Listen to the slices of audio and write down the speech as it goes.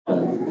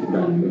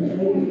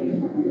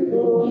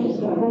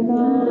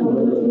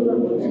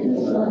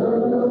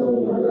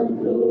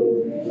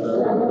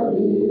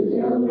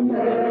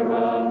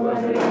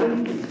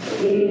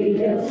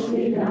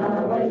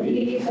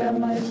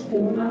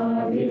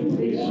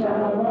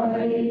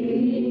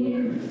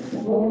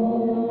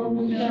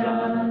Om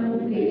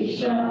Shanti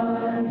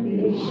Shanti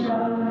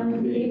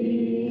Shanti.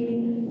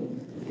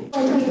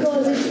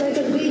 Because it's like a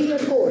 3-year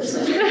course.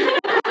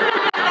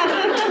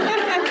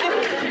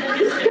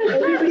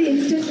 Everybody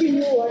instantly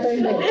knew what I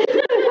know. I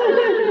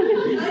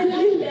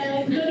like that.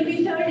 It's going to be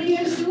 30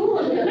 years soon.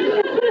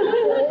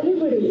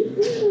 Everybody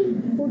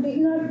who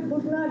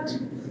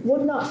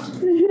would not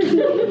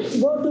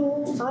go to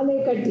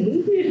Anekati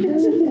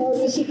or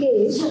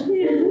Rishikesh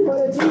for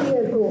a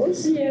 3-year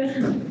course.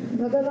 Yeah.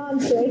 Bhagavan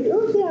said,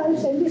 okay, I'll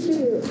send it to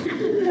you.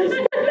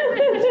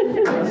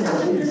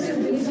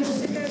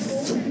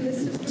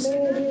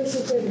 They used to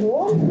sit at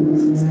home,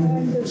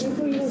 and the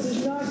people who did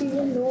not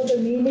even know the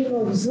meaning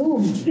of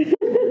Zoom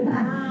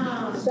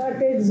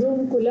started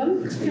Zoom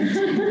Kulam.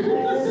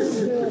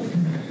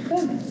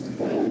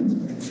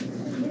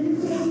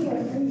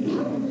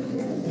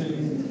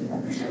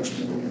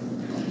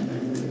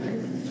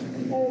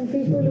 And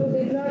people who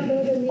did not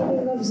know the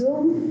meaning of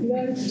Zoom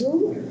learned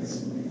Zoom.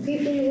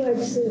 People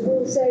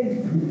who said,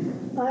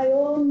 I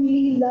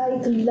only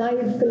like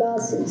live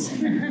classes.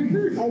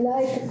 I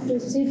like to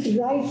sit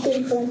right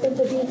in front of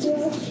the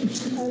teacher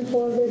and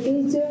for the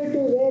teacher to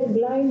wear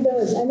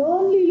blinders and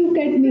only look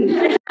at me.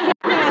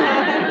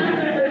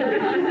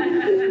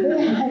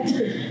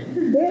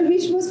 Their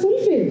wish was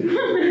fulfilled.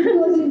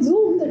 Because in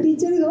Zoom, the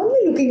teacher is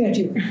only looking at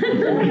you.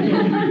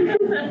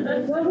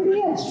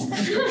 Nobody else.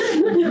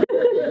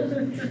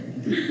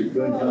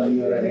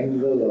 Your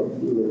angle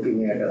of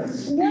looking at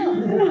us. Yeah.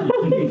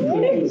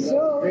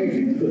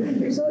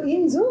 So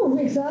in Zoom,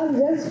 it's all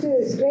just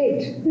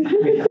straight.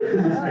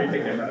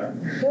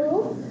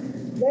 So,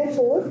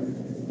 therefore,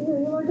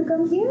 you want to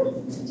come here?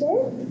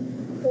 Chair?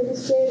 There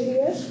is chair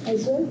here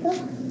as well. Come.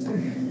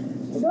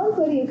 Don't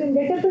worry, you can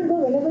get up and go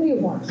whenever you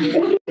want. You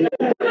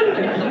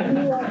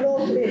are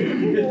appropriate.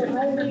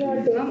 I will not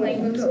take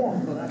offense.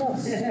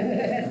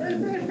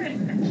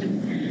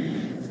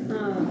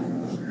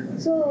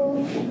 So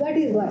that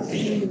is why.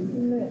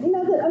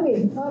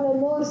 On a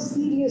more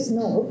serious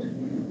note,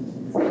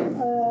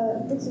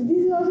 this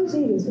is also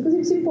serious because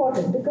it's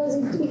important, because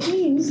it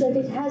means that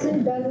it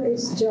hasn't done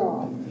its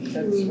job.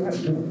 That's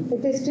right.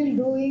 It is still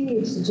doing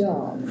its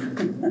job.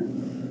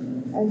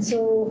 And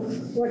so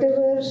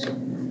whatever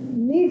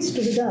needs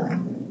to be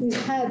done is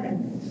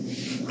happening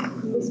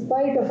in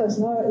spite of us,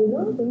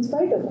 in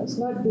spite of us,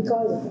 not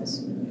because of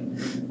us.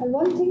 And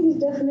one thing is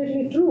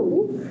definitely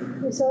true,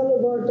 it's all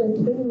about an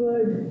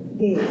inward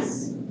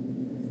gaze.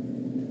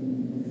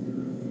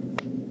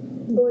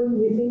 Going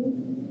within,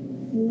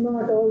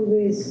 not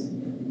always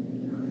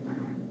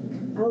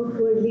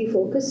outwardly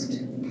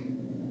focused.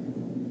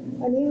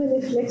 And even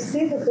if, let's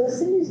say, the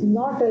person is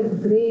not a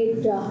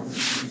great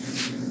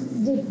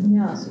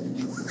jitnyasu,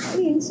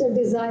 means a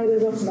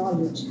desirer of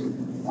knowledge,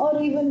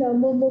 or even a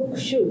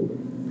mumukshu.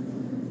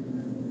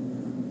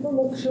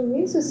 Mumukshu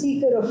means a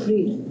seeker of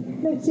freedom.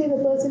 Let's say the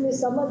person is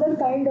some other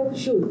kind of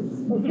shoe.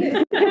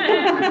 Okay?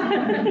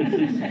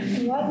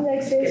 One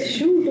that says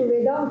shoe to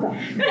Vedanta.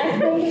 That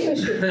kind of a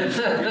shoe.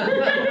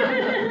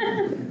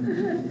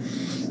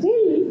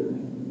 Still,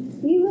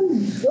 even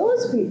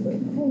those people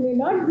who may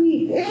not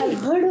have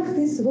heard of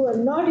this, who are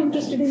not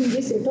interested in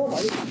this at all,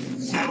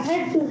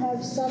 had to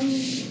have some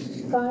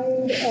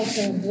kind of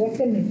a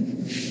reckoning.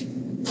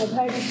 Have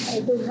had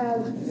to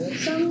have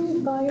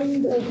some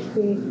kind of a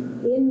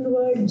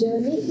inward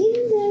journey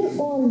in their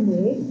own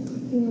way,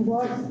 in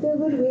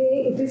whatever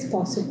way it is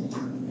possible.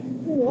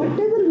 In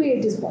whatever way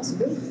it is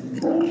possible,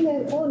 in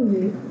their own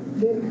way,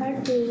 they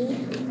had to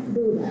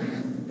do that.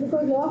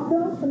 Because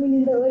lockdown,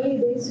 in the early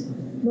days,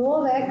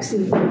 no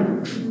vaccine,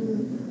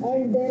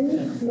 and then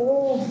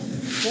no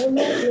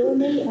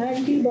monoclonal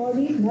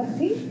antibodies,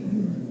 nothing.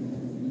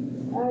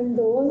 And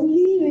the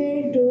only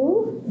way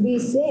to be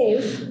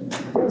safe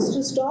was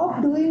to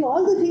stop doing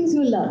all the things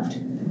you loved.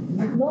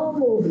 No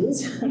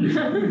movies,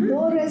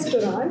 no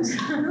restaurants,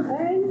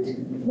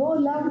 and no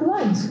loved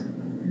ones,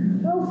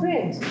 no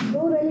friends,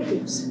 no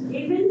relatives.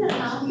 Even the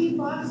county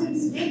parks and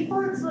state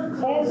parks were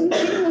closed.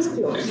 Everything was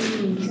closed.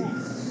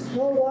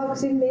 No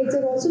walks in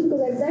nature also,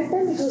 because at that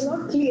time it was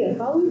not clear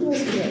how it was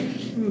spread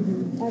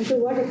and to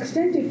what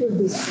extent it would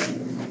be spread.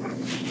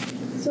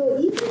 So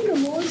even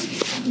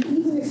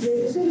if there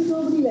is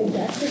nobody like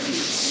that, but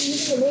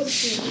even the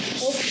most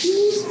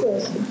obtuse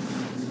person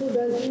who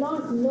does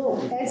not know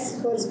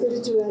S for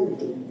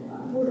spirituality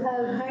would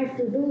have had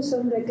to do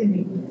some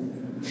reckoning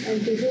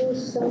and to do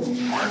some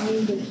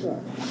kind of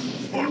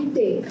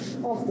intake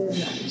of their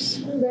lives.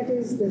 And that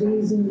is the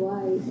reason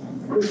why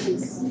this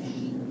is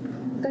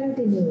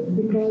continuing,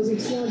 because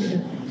it's not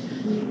done.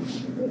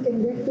 We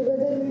can get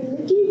together a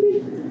little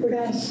bit, but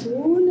as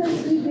soon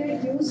as we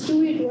get used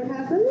to it, what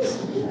happens?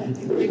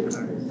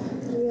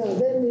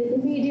 Then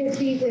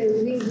immediately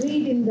we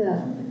read in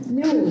the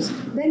news,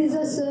 there is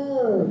a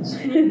surge.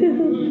 And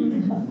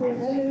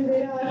then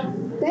there are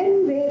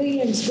 10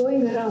 variants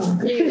going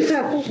around.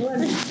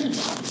 One.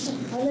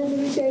 And then let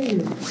me tell you,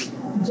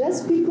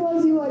 just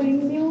because you are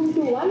immune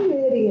to one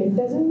variant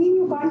doesn't mean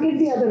you can't get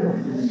the other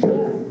one.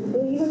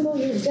 Yeah. Even though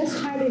you just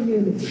had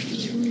immunity.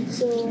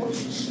 So,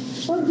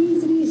 for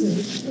these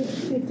reasons,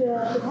 it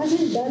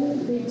hasn't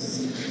done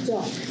its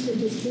job.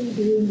 It is still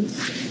doing its.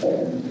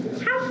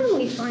 How can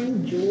we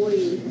find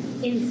joy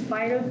in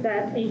spite of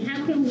that? And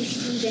how can we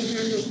see the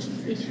hand of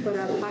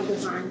Ishvara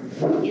Bhagavan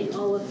in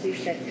all of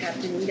this that's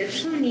happening? That's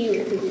so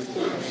new to this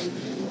generation.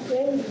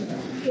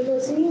 Well,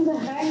 seeing the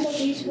hand of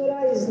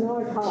Ishvara is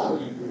not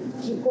hard.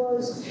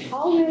 Because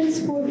how else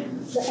could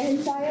the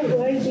entire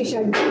world be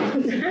shut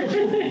down?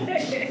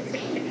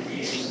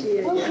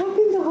 How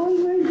can the whole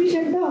world be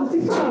shut down?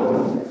 Think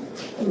about it.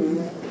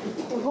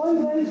 The whole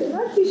world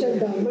cannot be shut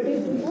down, but it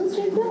was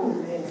shut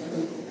down.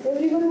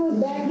 Everyone was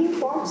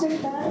bagging pots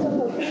and pans of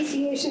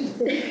appreciation.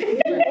 Every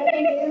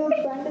day of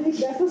pandemic,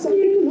 that was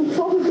something to look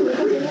forward to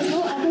because there was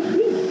no other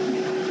thing.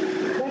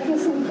 That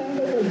was some kind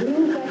of a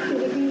group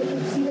activity. You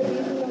could see the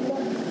people on the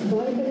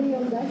balcony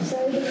on that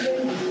side and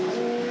then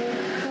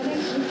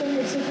connect with them,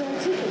 etc.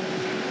 etc.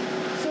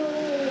 So,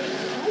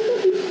 all the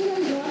people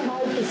are not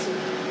hard to see.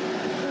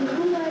 And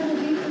who are the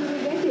people who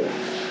get it?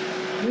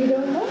 We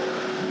don't know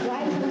why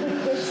somebody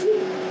gets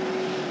sick.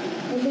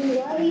 And then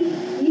why,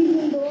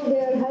 even though they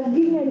are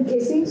hugging and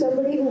kissing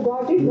somebody who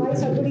got it, why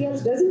somebody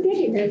else doesn't get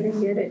it?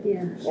 Doesn't get it,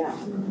 yeah. Yeah,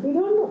 we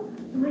don't know.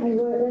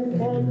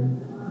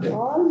 And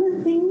all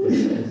the things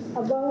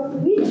about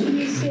which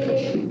we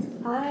say,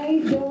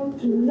 I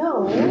don't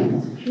know,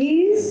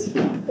 is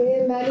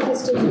a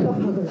manifestation of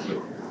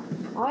Bhagavan.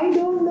 I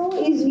don't know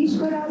is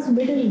Ishvara's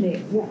middle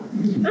name. Yeah.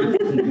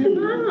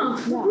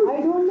 Yeah. I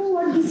don't know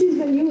what this is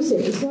when you say.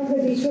 It's not that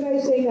Ishvara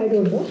is saying I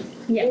don't know.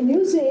 Yeah. When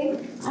you say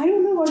I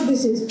don't know what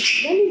this is,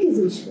 then it is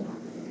Ishvara.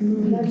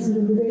 That's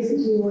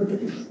basically what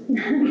it is.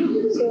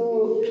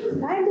 So,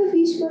 hand of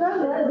Ishvara,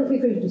 very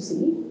difficult to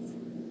see.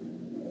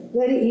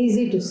 Very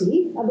easy to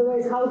see.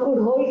 Otherwise, how could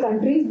whole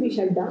countries be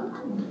shut down?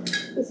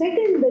 The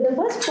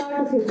first part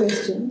of your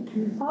question,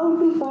 how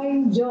to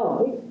find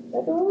joy,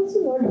 that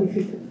also not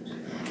difficult.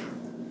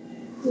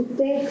 It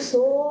takes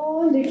so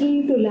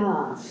little to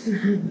laugh.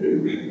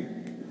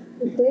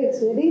 It takes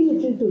very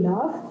little to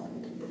laugh.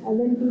 And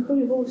then people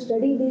who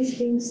study these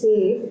things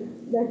say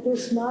that to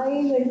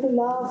smile and to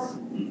laugh,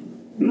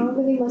 how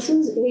many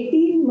muscles?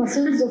 18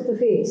 muscles of the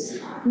face.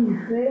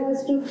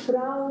 Whereas to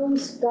frown,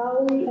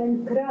 scowl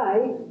and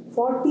cry,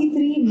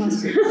 43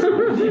 muscles.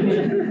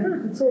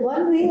 So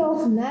one way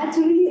of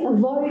naturally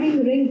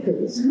avoiding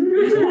wrinkles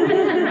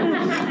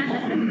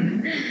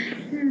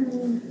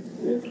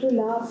is to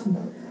laugh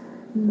more.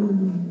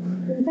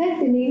 In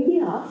fact, in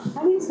India,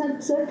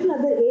 certain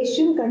other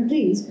Asian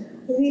countries,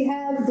 we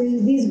have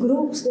these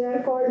groups, they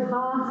are called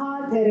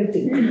ha-ha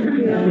therapy.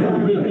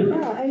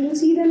 Yeah, and you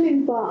see them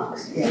in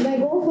parks. When I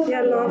go for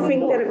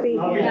laughing therapy.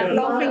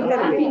 Laughing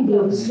therapy.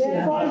 They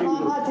are called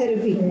ha-ha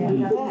therapy.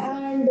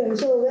 And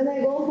so when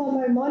I go for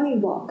my morning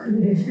walk,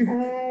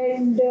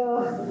 and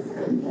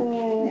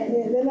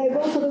when I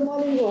go for the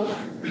morning walk,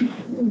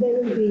 they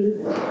will be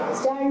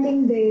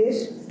standing there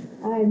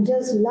and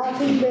just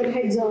laughing their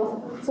heads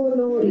off for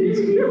no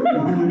reason.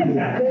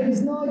 There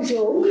is no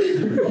joke.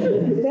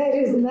 There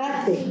is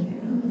nothing.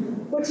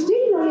 But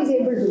still one is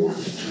able to laugh.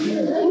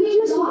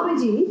 Pujya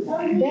Swamiji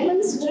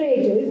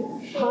demonstrated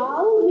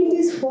how it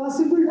is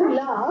possible to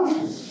laugh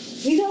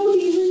without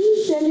even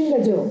telling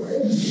a joke.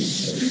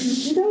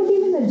 Without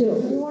even a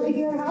joke. You want to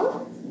hear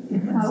how?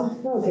 How?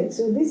 Okay,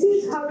 so this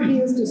is how he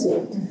used to say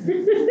it.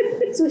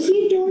 So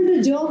he told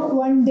a joke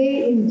one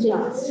day in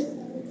class.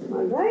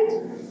 Alright?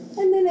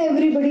 And then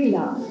everybody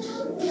laughed.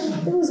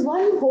 There was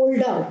one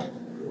holdout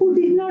who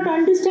did not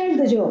understand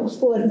the joke,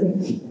 poor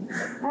thing.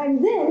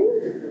 And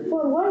then,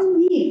 for 1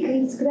 week,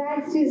 he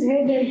scratched his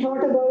head and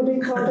thought about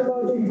it.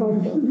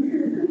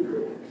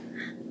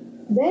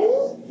 Then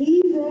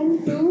he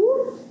went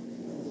to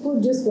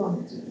Pujya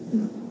Swamiji.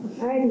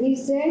 And he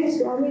said,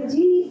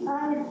 Swamiji,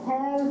 I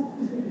have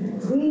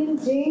been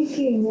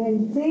thinking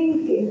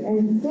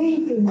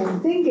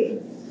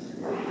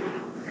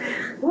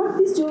what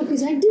this joke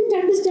is. I didn't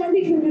understand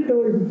it when you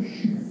told me.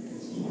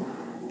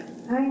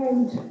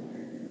 And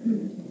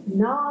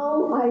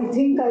now I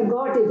think I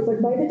got it.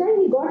 But by the time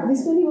he got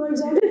this many words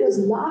out, he was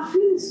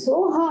laughing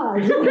so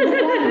hard. He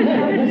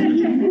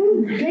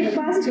couldn't get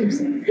past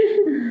himself.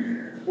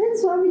 Then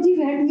Swamiji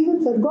had even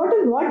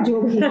forgotten what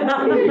joke he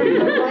got.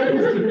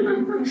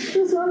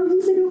 So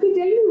Swamiji said, okay,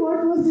 tell me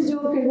what was the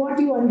joke and what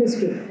you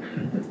understood.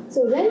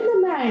 So when the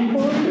man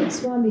told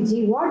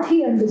Swamiji what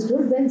he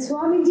understood, then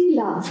Swamiji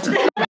laughed.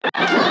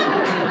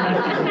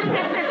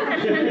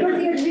 Because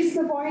he had missed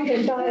the point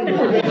entirely.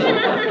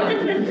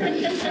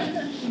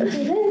 So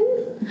then,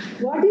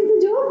 what is the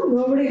joke?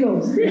 Nobody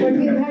knows. But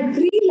we have had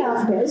 3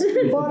 laughters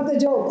for the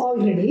joke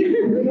already.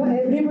 You know,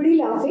 everybody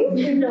laughing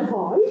in the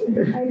hall,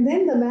 and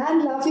then the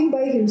man laughing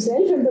by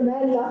himself, and the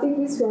man laughing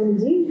with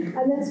Swamiji,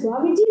 and then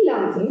Swamiji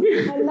laughing,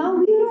 and now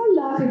we are all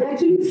laughing.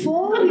 Actually,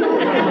 4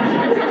 laughing.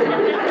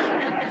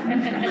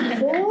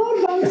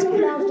 4 bouts of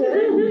laughter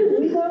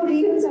without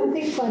even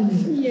something funny.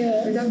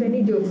 Yeah. Without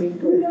any joke being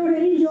told. Without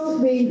any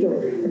joke being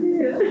told.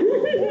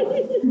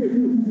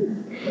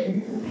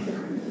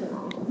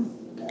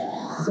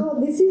 So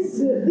this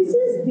is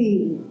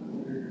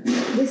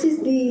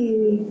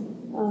the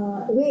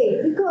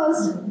way, because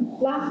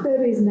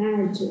laughter is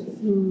natural.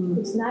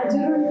 It's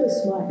natural to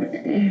smile.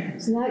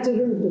 It's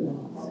natural to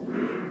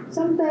laugh.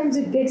 Sometimes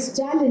it gets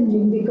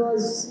challenging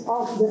because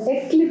of the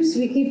eclipse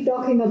we keep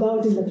talking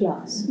about in the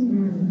class.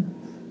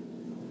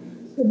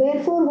 So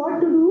therefore,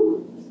 what to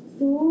do?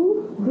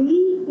 To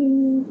be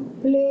in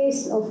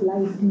place of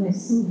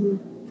lightness,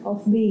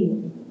 of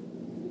being.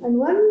 And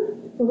one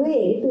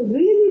way to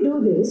really do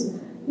this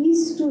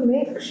is to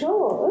make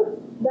sure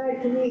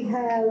that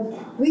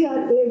we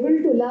are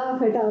able to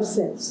laugh at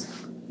ourselves.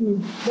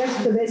 That's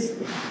the best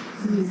thing.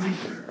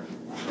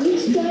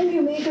 Each time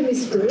you make a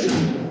mistake,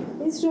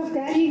 instead of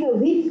carrying a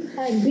whip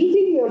and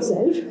beating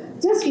yourself,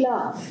 just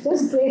laugh.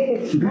 Just say,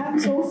 I'm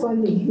so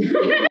funny.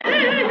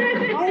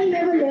 I'll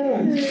never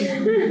learn.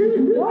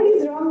 What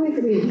is wrong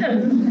with me?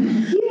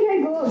 Here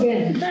I go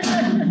again.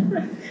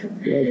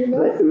 You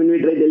know? When we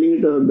try telling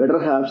it to our better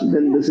halves,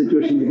 then the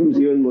situation becomes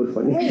even more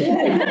funny.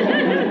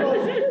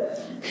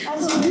 And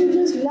so you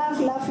just laugh.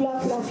 And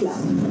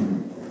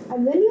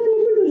when you are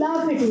able to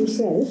laugh at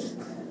yourself,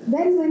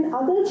 then when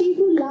other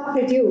people laugh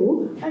at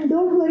you, and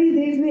don't worry,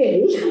 they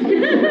will,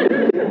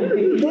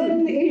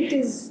 then it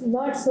is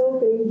not so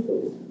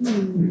painful.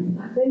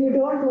 Then you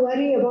don't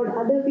worry about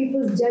other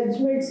people's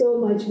judgment so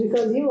much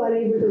because you are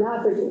able to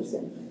laugh at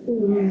yourself.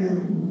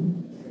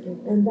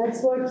 And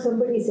that's what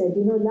somebody said,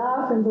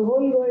 laugh and the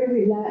whole world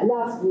will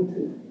laugh with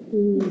you.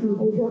 If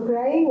you're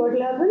crying, what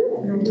will happen?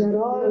 You're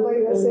all by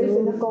yourself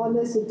in a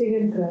corner sitting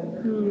and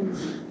crying.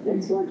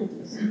 That's what it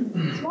is.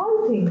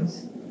 Small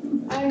things.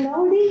 And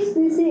nowadays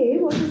they say,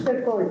 what is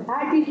that called?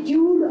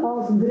 Attitude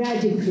of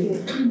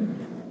gratitude.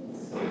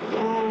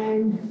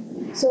 And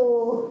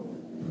so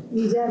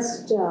we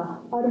just are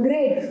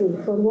grateful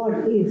for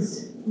what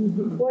is.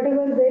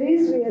 Whatever there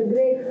is, we are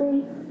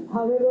grateful.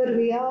 However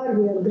we are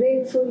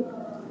grateful.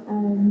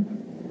 And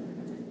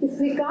if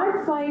we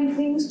can't find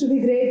things to be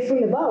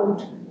grateful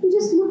about, we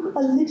just look a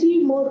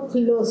little more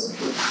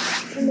closely.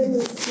 And then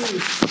we'll see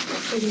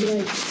what's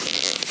right.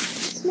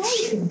 Small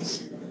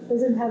things.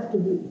 Doesn't have to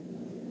be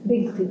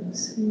big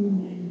things.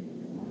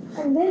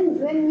 And then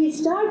when we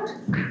start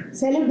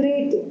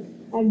celebrating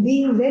and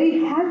being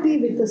very happy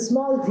with the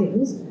small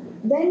things,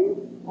 then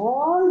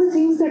all the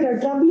things that are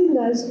troubling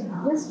us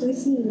just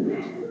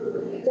recede.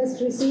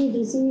 Just recede.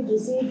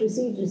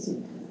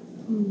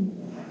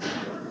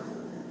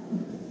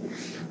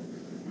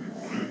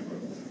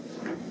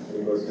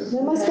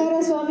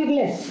 Namaskara,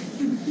 Swamigle.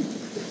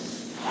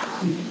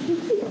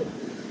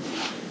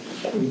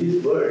 In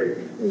this world,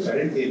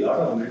 currently a lot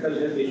of mental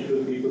health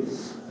issues people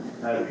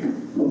have.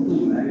 How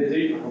to manage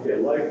it? Okay,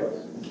 avoid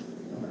first.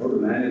 How to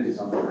manage it,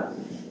 someone has.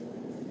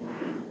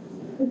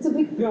 It's a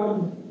big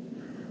problem.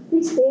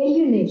 It's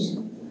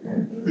alienation.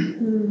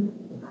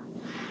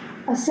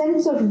 A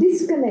sense of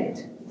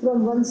disconnect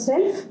from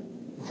oneself,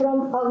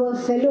 from our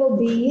fellow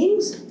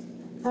beings,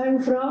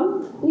 and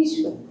from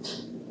Ishvara.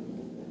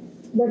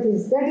 That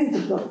is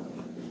the problem.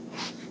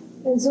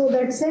 And so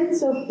that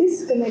sense of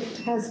disconnect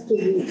has to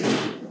be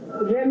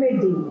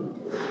remedied.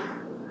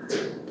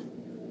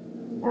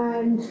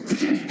 And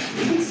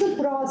it's a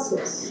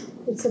process.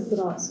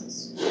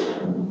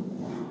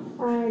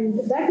 And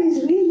that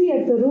is really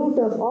at the root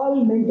of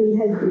all mental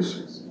health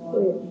issues.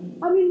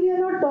 I mean, we are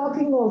not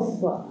talking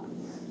of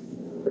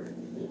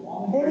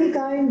any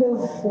kind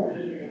of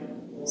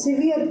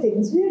severe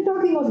things. We are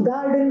talking of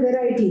garden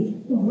variety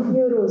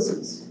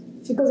neuroses.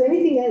 Because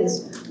anything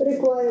else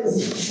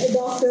requires a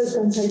doctor's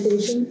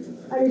consultation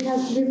and it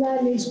has to be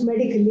managed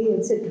medically,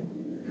 etc.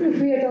 If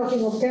we are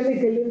talking of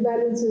chemical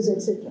imbalances,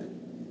 etc.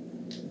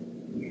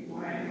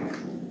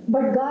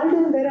 But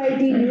garden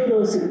variety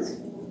neuroses,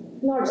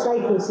 not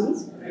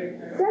psychoses,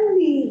 can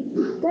be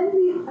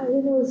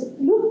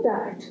looked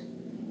at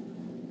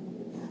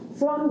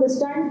from the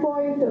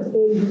standpoint of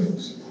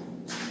alienation.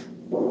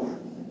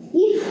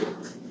 If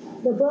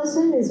the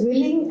person is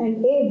willing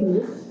and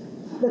able,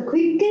 the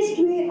quickest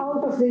way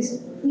out of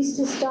this is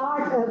to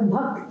start a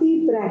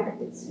bhakti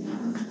practice.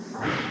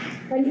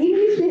 And even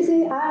if they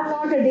say, I am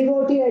not a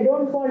devotee, I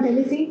don't want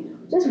anything,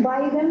 just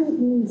buy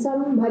them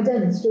some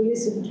bhajans to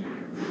listen to.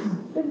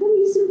 Let them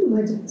listen to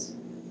bhajans.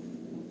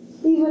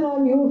 Even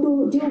on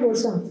YouTube or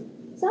something.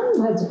 Some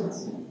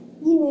bhajans.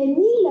 In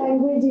any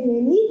language, in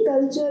any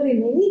culture,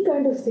 in any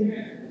kind of thing,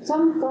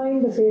 some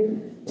kind of a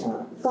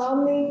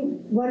calming,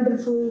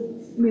 wonderful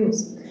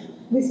music.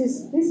 This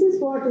is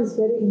what is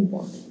very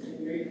important.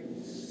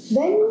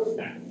 Then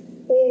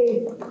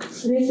a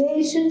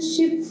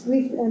relationship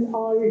with an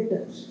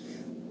altar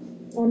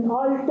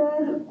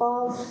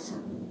of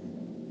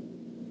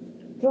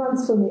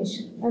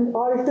transformation, an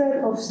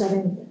altar of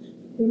surrender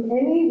in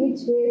any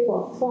which way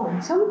or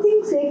form,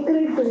 something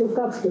sacred to look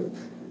up to,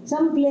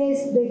 some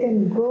place they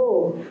can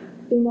go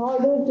in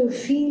order to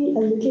feel a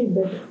little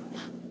better.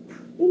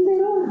 In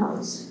their own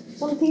house,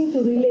 something to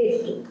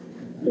relate to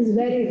is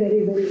very,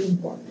 very, very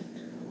important.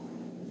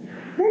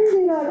 Then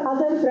there are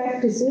other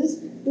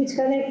practices which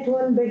connect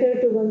one better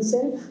to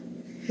oneself,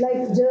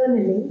 like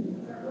journaling,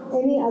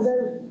 any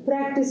other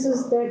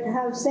practices that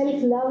have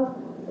self-love,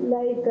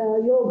 like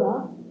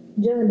yoga,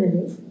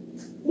 journaling,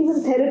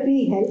 even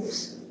therapy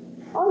helps.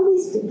 All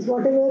these things,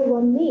 whatever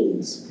one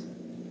needs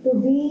to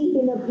be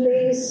in a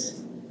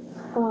place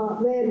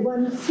where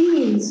one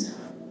feels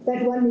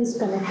that one is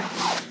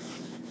connected.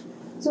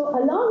 So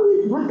along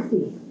with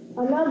bhakti,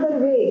 another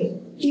way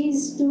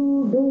is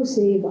to do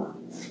seva.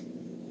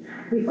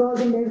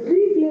 Because in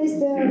every place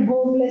there are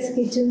homeless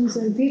kitchens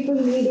and people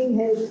needing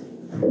help.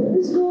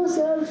 Just go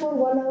serve for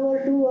 1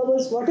 hour, 2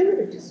 hours, whatever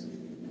it is.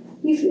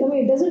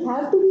 It doesn't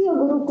have to be a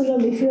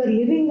Gurukulam. If you are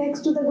living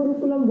next to the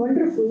Gurukulam,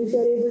 wonderful if you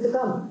are able to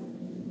come.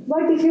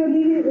 But if you are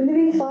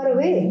living far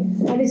away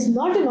and it's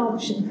not an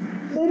option,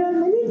 there are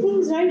many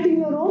things right in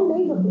your own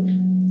neighborhood.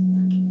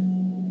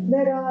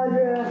 There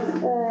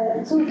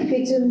are soup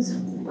kitchens,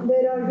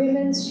 there are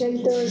women's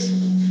shelters,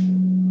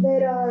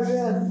 there are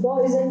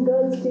boys and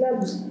girls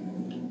clubs.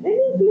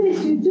 Any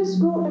place you just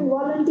go and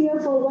volunteer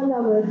for 1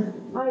 hour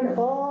and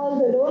all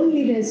the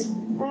loneliness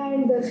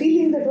and the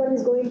feeling that one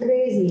is going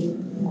crazy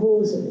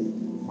goes away.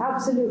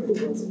 Absolutely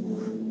goes away.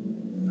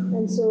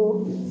 And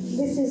so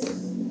this is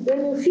when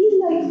you feel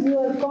like you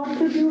are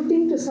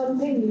contributing to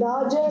something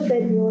larger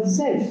than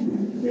yourself,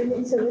 then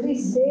it's a very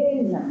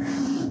sane life.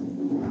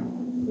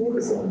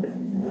 Very sane.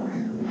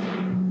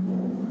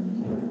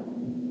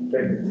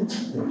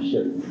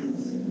 Sure.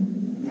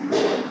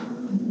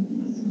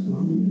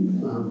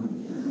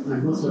 I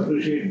must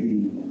appreciate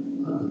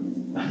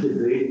the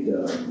great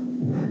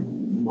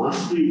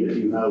mastery that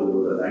you have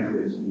over the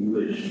language,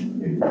 English,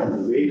 and the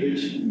way in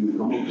which you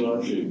come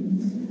across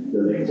in the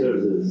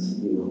lectures is,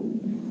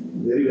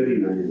 very, very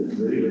nice. It's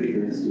very, very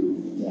nice to.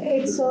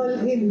 It's all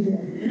him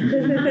there.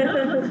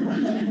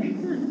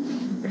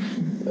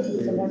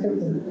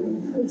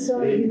 It's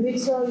all him.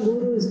 It's all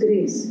Guru's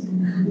grace.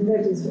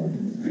 That is what.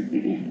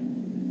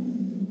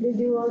 Did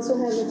you also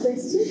have a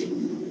question?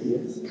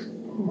 Yes.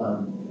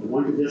 I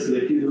want to just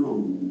let you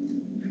know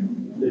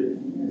that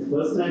the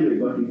first time I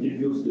got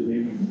introduced to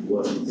him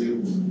was in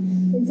Singapore.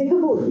 In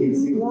Singapore? In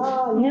Singapore.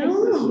 Wow,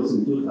 This was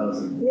in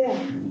 2000. yeah.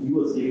 He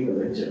was giving a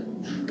lecture.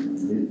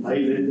 And I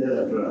went there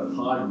after a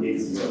hard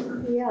day's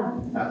work. Yeah.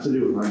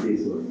 Absolute hard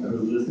day's work. I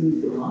was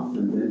listening to half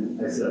and then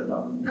I slept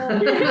off.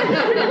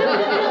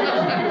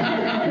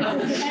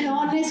 An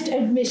honest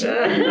admission.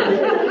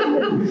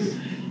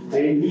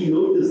 And he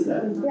noticed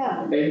that.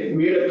 Yeah. And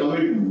made a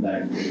comment on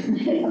that.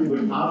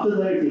 But after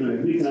that,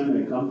 every time I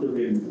come to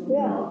him,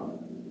 Yeah.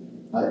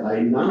 I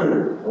now,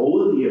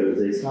 over the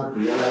years, I start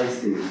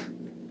realizing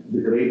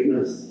the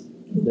greatness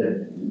that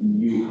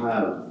you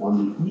have on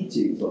the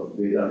teachings of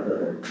Vedanta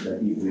that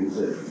he brings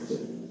in. So,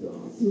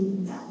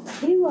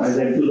 He was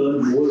I'd like to learn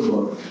more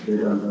about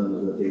Vedanta and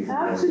other things.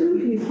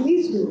 absolutely,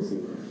 please do.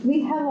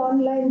 We have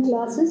online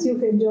classes you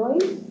can join,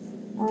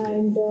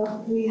 and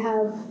we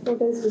have, what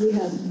else do we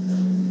have?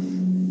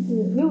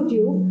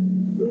 YouTube.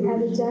 We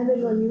have a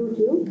channel on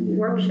YouTube.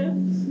 Workshop?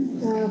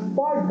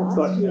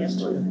 Podcast. Yes.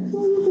 So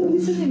you can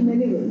listen in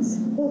many ways.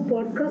 Oh,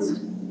 podcast?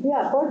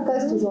 Yeah,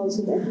 podcast is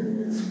also there.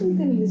 You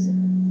can listen.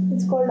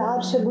 It's called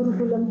Arsha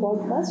Gurukulam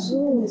Podcast. You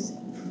can listen.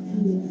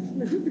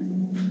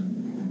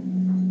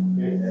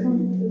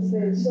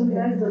 So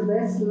that's the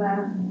best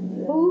laugh.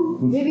 Who?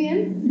 Vivian?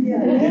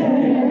 Yeah.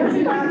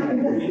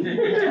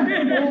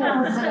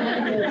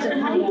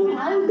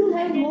 How to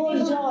have more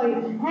joy?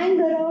 Hang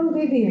around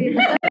Vivian.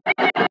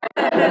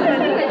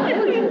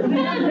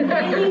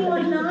 Depending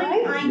on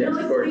night, I know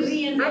it's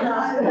Vivian's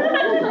laugh.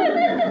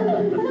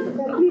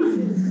 Please,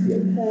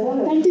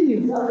 continue.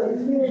 You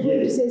were going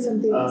to say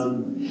something else.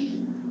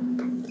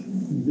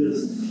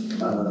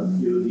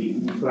 The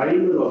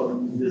primer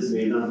of this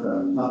Vedanta,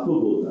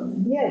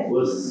 Tattva Yes.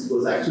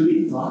 was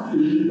actually taught to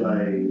me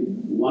by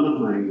one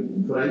of my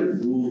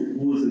friends who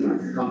was in my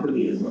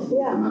company as well,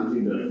 Yeah. the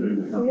managing director in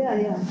the company.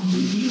 Yeah. And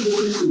he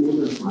listened to more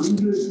than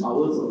 100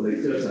 hours of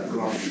lectures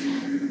across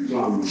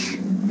from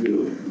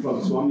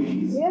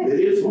Swamiji's, Yes.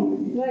 various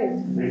Swamiji's. Right.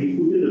 And he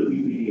put in a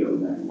PPT of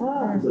that.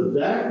 Ah. So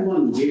that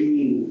one gave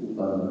me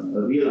a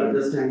real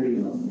understanding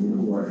of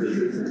what this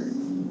is.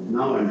 And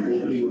now I'm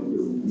opening up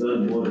to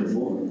learn more and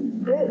more.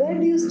 Where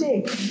do you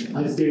stay? I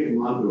stay in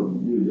Marlborough,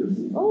 New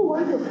Jersey. Oh,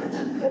 wonderful.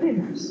 Very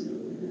nice.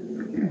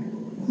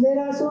 There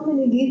are so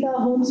many Gita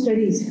home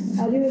studies.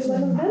 Are you in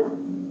one of them?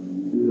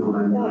 No,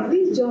 I'm Yeah, not.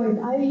 please join.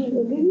 I'll give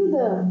you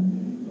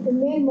the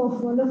name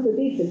of one of the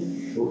people.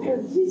 Okay.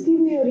 Please give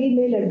me your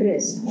email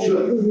address. Sure.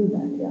 I'll give you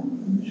that. Yeah.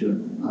 Sure.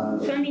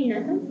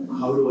 Swaminathan?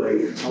 How do I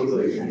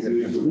send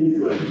it to me?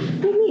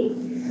 To me.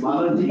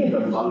 Balaji,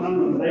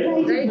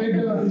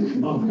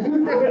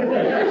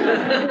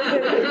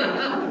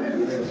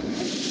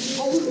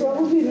 I would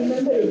probably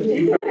remember it.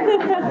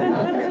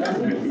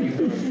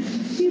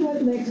 See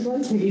what next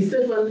one. Is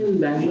there one in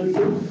Bangalore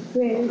too?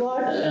 Where,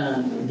 what?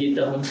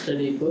 Gita Home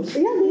Study course?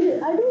 Yeah,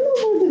 I don't know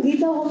about the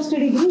Gita Home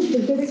Study Group,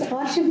 but there is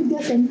Arsha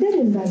Vidya Center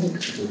in Bangalore.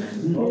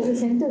 There is a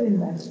center in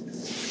Bangalore.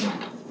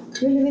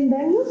 You live in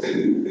Bangalore?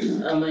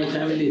 My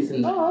family is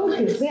in Oh,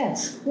 okay.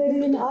 Yes. There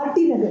is in RT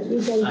Nagar. You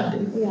tell me.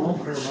 Yeah.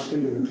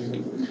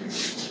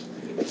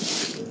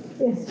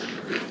 Yes.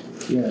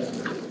 Yeah,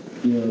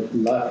 you're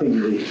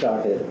laughingly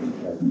started.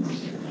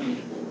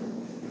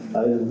 I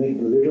will make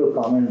a little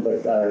comment,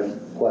 but I'm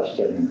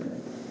questioning.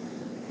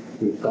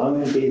 The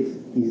comment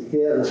is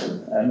there,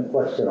 and a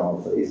question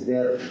also, is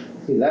there,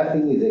 see,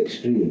 laughing is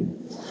extreme.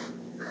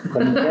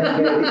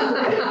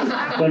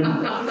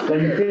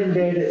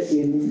 Contented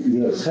in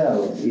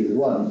yourself is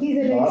one. He's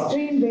an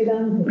extreme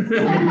Vedanta.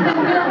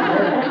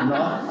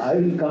 I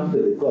will come to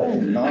the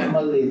question.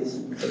 Normal is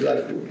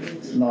like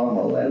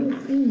normal, and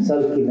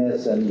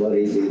sulkiness and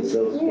worry is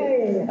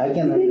okay. Yeah. I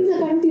can There is a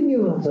understand.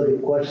 continuum. So the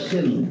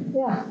question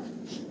Yeah.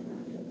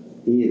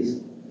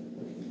 is,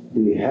 do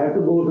we have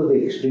to go to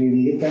the extreme?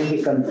 You can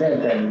be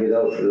content and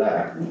without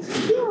laugh.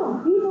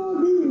 Yeah,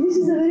 this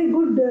is a very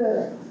good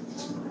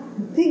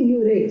thing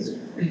you raised.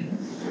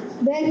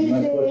 There is My a...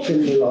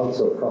 question will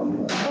also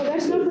come. Oh,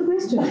 that's not the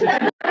question.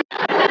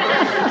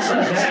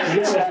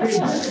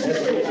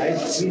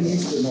 We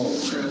need to know.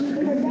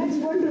 But that's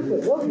wonderful.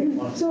 Okay.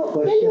 So, tell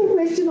Question. your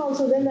question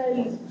also, then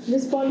I'll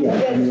respond Yeah,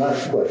 and again.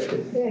 last question.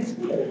 Yes.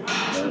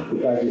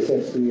 Because you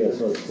said 3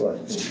 years old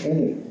question.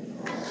 Anyway,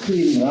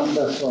 see, in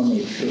Ramdas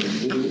Swami,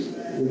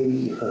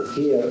 we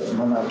hear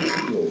Manaki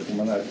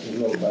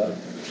Sloka,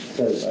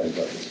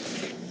 self-help.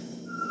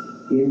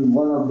 In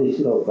one of the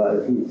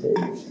slokas, he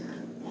says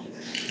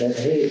that,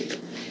 hey,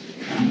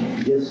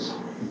 just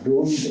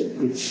don't,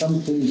 if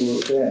something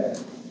goes bad,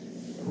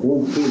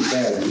 don't feel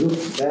bad.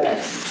 Look back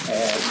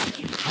at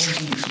how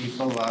many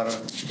people are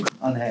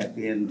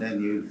unhappy, and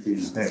then you feel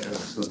better.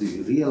 So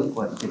the real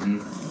question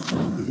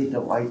is it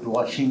a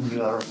whitewashing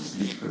your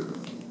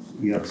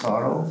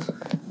sorrow?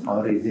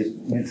 Or is it,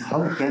 means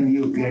how can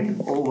you get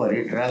over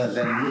it rather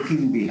than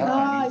looking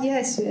behind?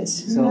 Yes.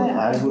 So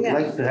I would Yeah.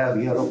 like to have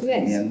your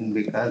opinion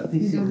because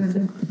this is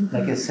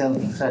like a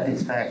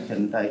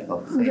self-satisfaction type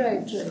of thing.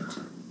 Right.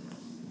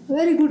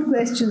 Very good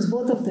questions,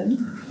 both of them.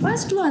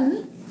 First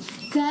one,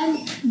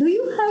 do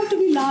you have to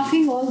be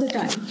laughing all the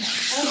time?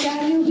 Or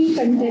can you be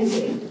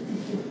contented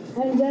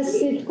and just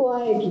sit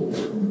quietly?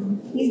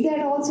 Is that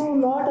also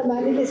not a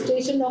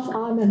manifestation of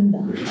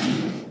Ananda?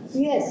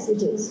 Yes,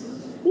 it is.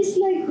 It's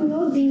like,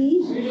 the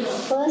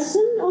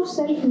person of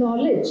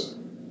self-knowledge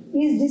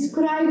is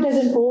described as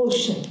an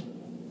ocean.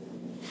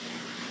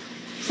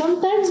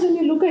 Sometimes when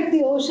you look at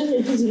the ocean,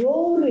 it is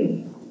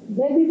roaring.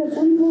 Maybe the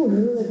full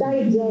moon, the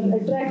tides are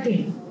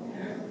attracting.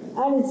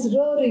 And it's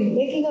roaring,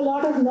 making a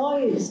lot of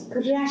noise,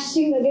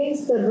 crashing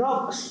against the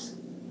rocks.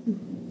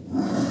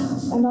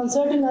 And on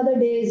certain other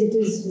days, it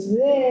is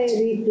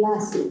very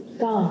placid,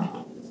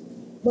 calm.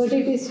 But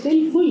it is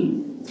still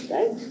full,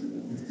 right?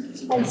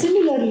 And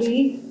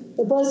similarly,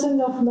 the person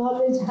of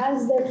knowledge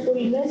has that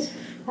fullness,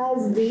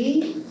 has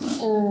the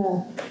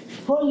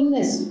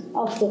wholeness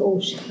of the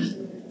ocean.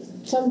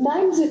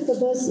 Sometimes if the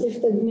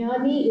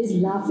jnani is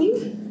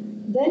laughing,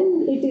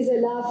 then it is a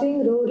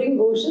laughing, roaring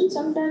ocean.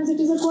 Sometimes it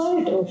is a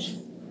quiet ocean.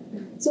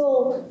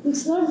 So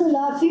it's not the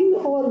laughing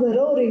or the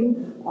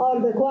roaring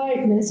or the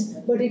quietness,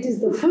 but it is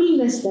the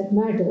fullness that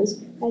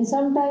matters. And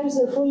sometimes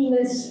the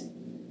fullness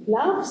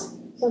laughs,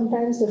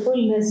 sometimes the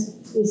fullness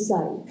is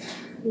silent.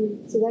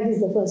 So that is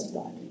the first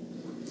part.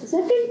 The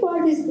second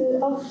part is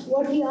of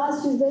what he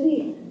asked is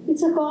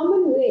it's a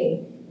common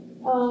way.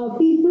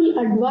 People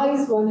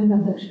advise one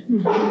another.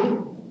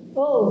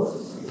 Oh,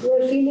 you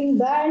are feeling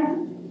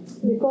bad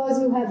because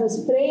you have a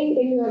sprain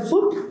in your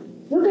foot.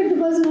 Look at the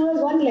person who has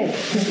one leg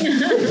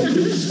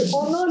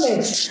or no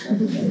legs.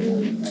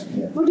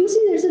 But you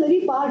see, that's a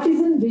very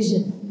partisan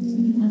vision.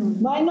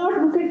 Why not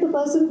look at the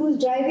person who is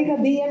driving a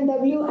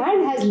BMW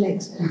and has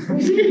legs?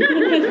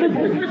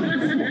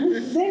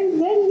 Then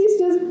this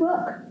doesn't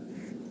work.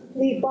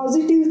 The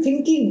positive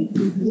thinking,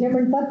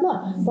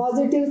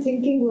 positive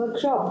thinking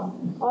workshop,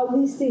 all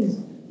these things.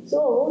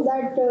 So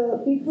that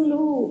people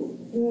who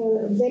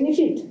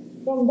benefit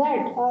from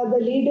that are the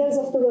leaders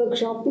of the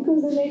workshop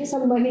because they make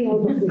some money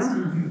out of this.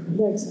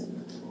 That's it.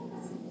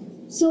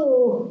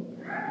 So,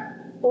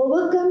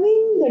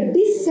 overcoming the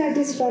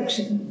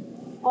dissatisfaction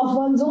of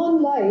one's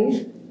own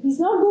life is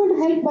not going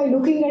to help by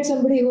looking at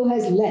somebody who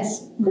has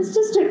less. It's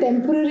just a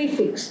temporary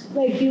fix.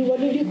 Like what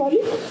did you call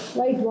it?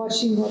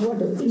 Whitewashing or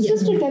whatever. It's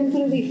just a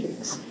temporary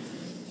fix.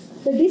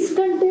 The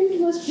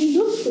discontent must be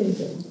looked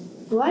into.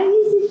 Why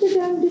is it that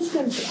I am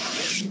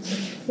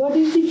discontent? What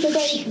is it that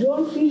I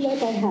don't feel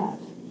like I have?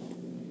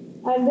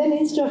 And then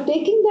instead of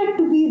taking that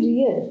to be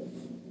real,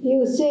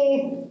 you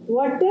say,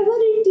 whatever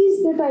it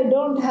is that I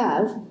don't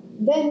have,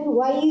 then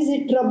why is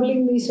it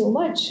troubling me so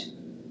much?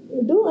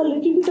 You do a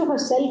little bit of a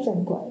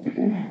self-inquiry.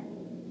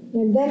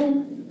 And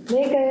then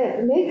make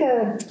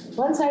a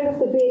one side of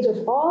the page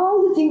of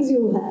all the things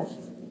you have.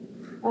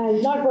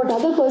 And not what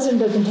other person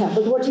doesn't have,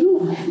 but what you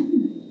have.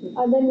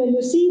 And then when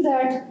you see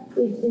that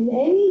in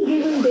any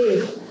given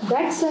day,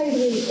 that side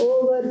will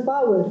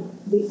overpower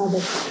the other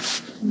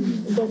side.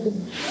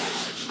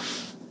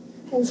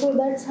 And so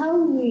that's how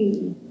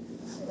we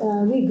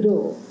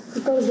grow,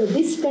 because the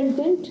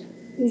discontent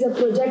is a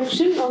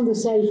projection on the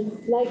self,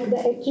 like the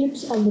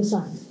eclipse on the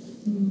sun.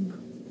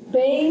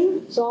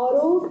 Pain,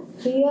 sorrow,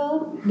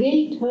 fear,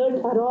 guilt,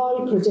 hurt are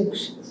all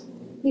projections.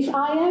 If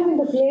I am in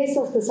the place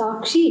of the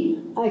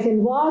Sakshi, I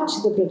can watch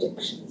the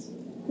projections.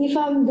 If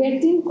I'm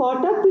getting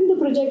caught up in the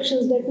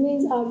projections, that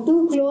means I'm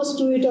too close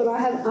to it, or I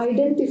have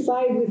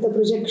identified with the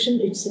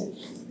projection itself.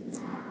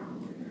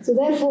 So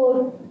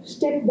therefore,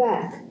 step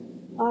back.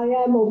 I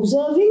am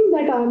observing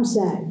that I am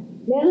sad.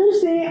 Never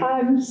say I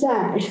am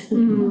sad.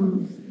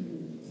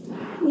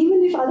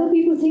 Even if other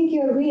people think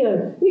you're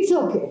weird, it's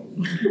okay.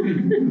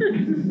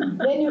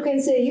 Then you can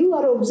say, you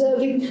are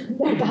observing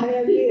that I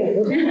am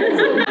weird.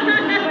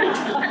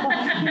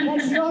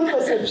 That's your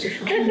perception.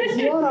 That's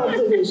your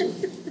observation.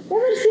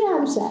 Never say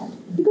I'm sad.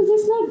 Because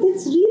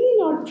that's really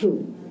not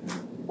true.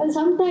 And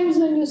sometimes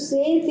when you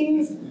say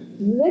things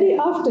very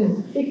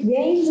often, it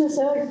gains a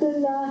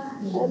certain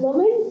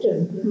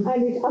momentum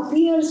and it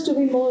appears to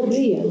be more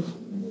real.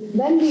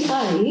 Then the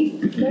I,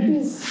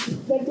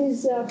 that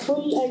is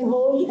full and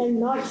whole and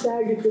not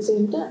sad at the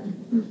same time.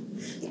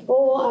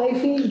 Oh, I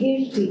feel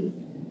guilty.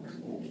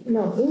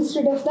 No,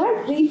 instead of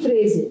that,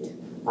 rephrase it.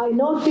 I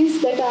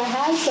notice that I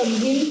have some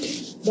guilt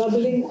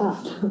bubbling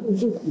up.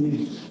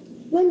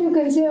 Then you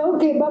can say,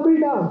 okay, bubble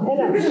down,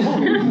 enough.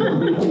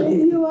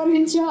 You are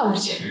in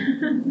charge.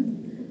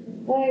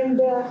 And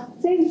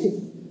same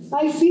thing.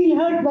 I feel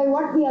hurt by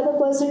what the other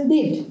person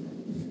did.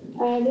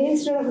 And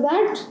instead of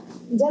that,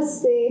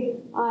 just say,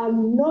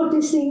 I'm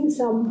noticing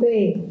some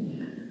pain.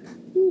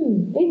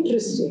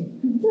 Interesting.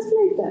 Just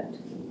like that.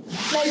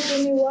 Like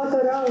when you walk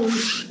around,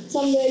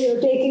 somewhere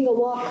you're taking a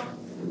walk,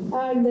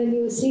 and then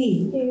you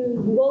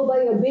go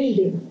by a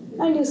building,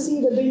 and you see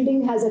the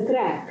building has a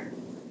crack.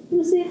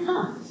 You say,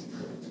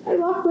 I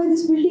walked by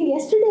this building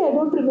yesterday, I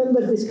don't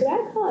remember this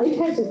crack. It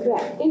has a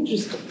crack.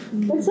 Interesting.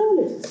 That's all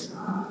it is.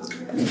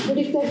 But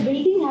if that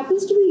building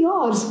happens to be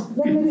yours,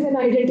 then there is an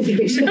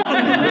identification.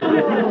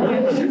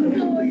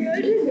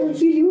 You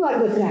feel you are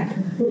the crack.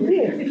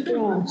 Okay?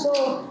 Yeah. So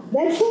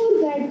therefore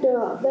that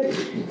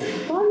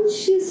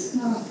conscious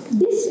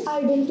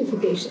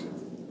disidentification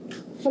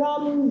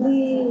from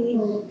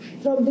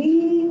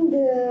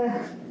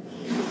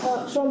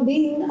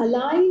being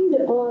aligned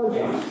or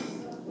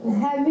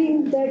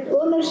having that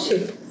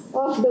ownership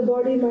of the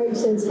body, mind,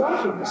 sense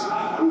consciousness,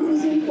 it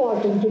is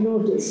important to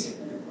notice.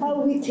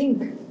 How we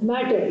think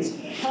matters.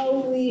 How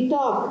we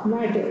talk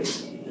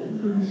matters.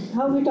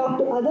 How we talk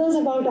to others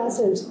about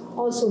ourselves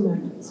also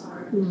matters.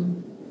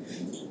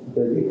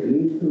 But it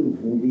leads to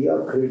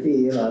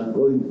mediocrity, I'm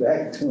going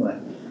back to my,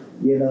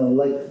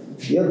 like,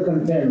 you're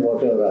content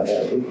whatever I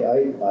have, which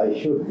I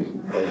should be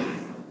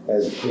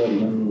as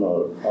German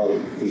or all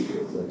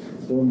people. But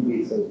don't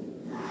be so.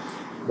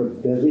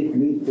 But does it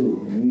lead to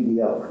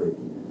mediocrity?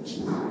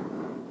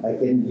 I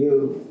can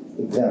give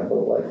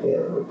example like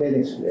a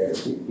tennis player.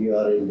 If you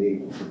are in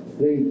the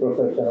playing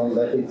professional,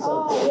 that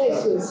itself.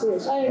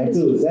 Yes. I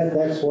understand.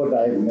 That's what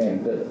I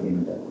meant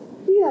in that.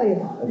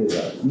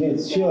 Yeah.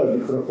 Means sure,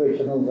 the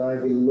professional guy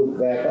will look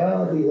back,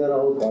 these are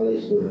all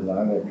college students,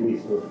 I'm at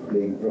least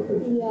playing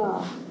professional.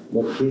 Yeah.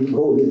 But his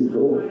goal is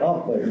go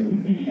up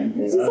and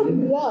this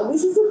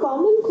is a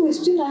common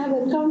question I have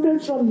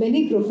encountered from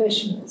many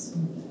professionals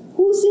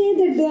who say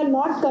that they are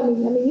not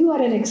coming. I mean, you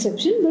are an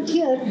exception, but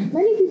here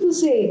many people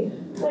say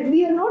that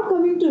we are not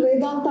coming to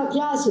Vedanta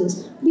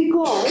classes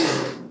because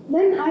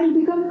then I'll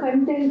become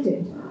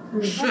contented.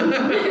 If I'm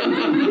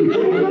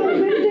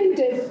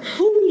contented,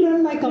 who will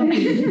run my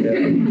company?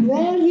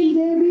 Where will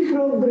there be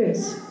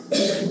progress?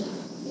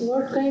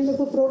 What kind of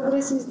a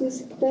progress is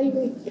this? Tell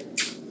me.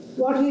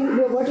 What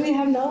we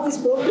have now is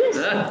progress.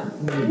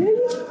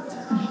 Really?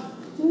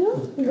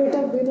 You get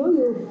up,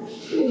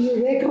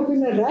 you wake up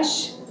in a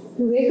rush.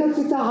 You wake up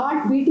with a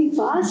heart beating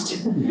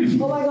fast.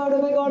 Oh my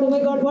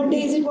God, what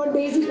day is it? What do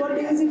I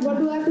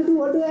have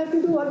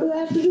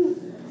to do?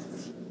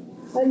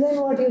 And then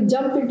what? You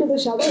jump into the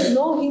shower.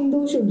 No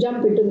Hindu should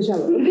jump into the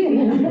shower. Okay?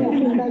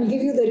 And I'll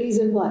give you the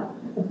reason why.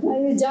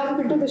 And you jump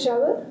into the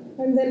shower,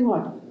 and then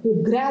what?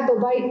 You grab a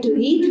bite to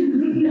eat,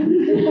 and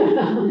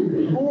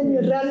then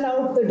you run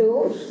out the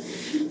door.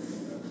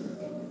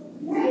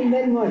 And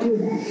then what? You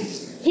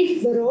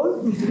hit the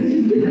road.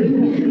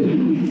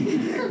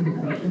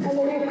 And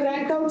then you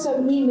crank out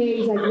some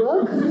emails at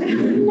work.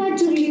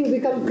 Naturally, you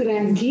become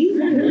cranky.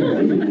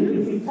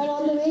 And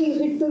on the way you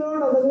hit the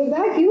road, on the way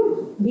back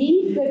you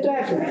beat the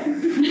traffic.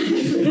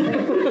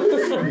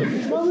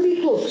 Nobody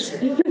cooks.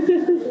 You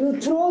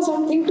throw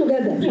something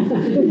together.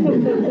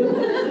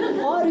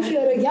 Or if you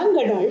are a young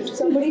adult,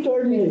 somebody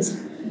told me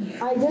this,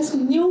 I just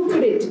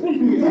nuked it.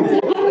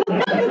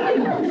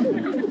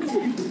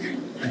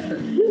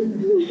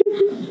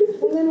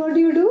 And then what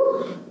do?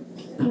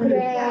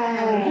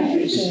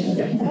 Crash.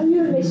 Are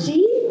you a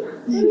machine?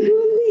 Are you a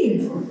human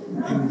being?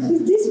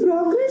 Is this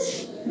progress?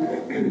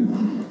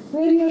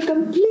 Where you are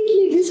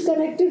completely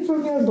disconnected from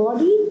from your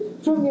body,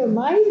 from your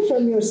mind,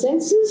 from your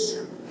senses,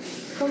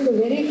 from the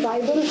very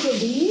fiber of your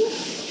being.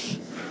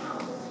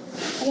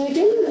 And I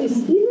tell you this,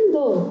 even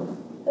though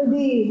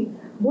the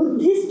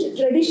Buddhist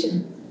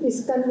tradition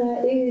is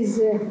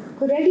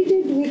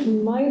credited with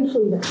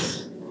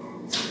mindfulness,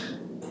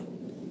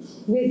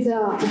 with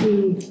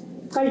the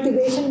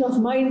cultivation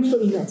of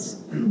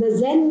mindfulness, the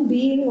Zen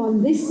being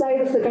on this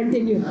side of the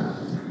continuum.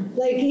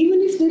 Like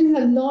even if there is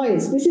a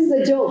noise, this is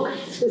the joke,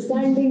 the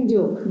standing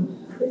joke.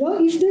 You know,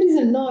 if there is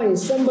a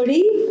noise,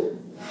 somebody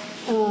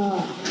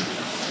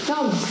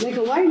comes, like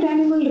a wild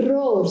animal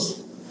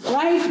roars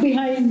right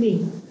behind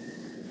me.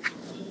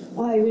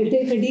 I will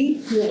take a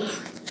deep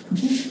breath.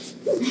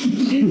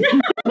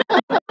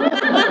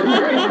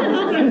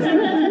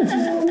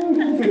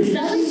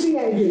 That is the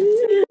idea.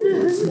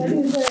 That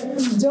is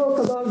the joke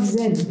about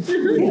Zen.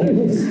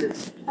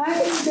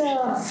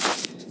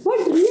 But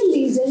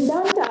really,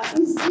 Zendanta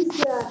is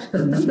that's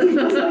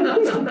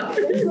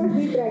what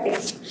we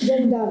practice.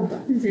 Zendanta.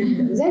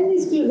 Zen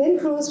is very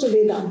close to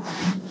Vedanta.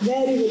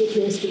 Very, very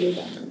close to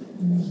Vedanta.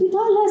 It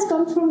all has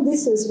come from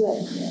this as well.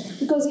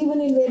 Because even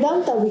in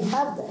Vedanta we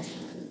have that.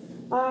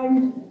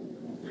 And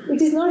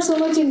it is not so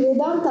much in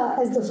Vedanta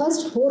as the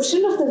first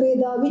portion of the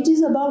Veda, which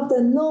is about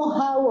the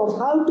know-how of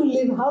how to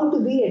live, how to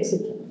be,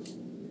 etc.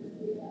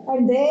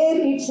 And there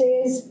it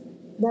says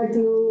that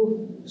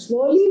you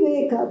slowly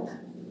wake up,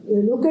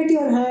 you look at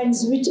your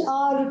hands, which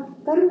are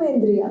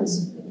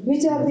karmendriyas,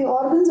 which are the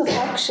organs of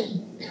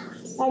action,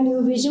 and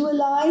you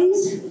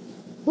visualize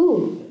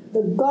who?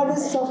 The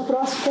goddess of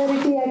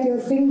prosperity at your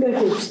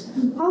fingertips.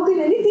 How can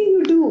anything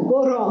you do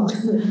go wrong?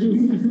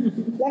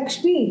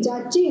 Lakshmi,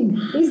 Chaching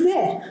is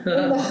there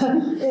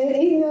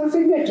in your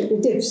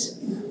fingertips.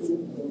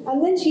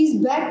 And then she is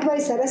backed by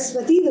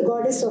Saraswati, the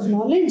goddess of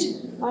knowledge,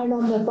 and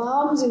on the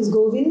palms is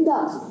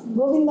Govinda.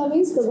 Govinda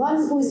means the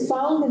one who is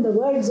found in the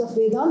words of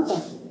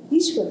Vedanta,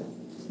 Ishvara.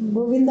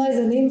 Govinda is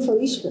a name for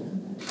Ishvara.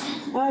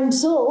 And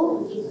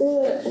so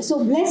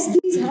bless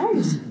these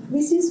hands.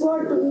 This is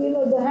what,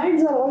 the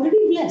hands are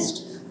already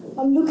blessed.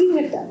 I'm looking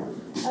at them.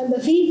 And the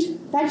feet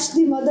touch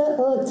the Mother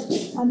Earth.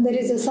 And there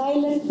is a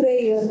silent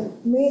prayer.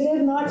 May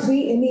there not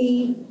be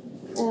any,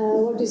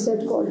 what is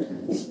that called?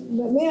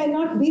 May I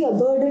not be a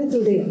burden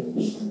today.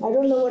 I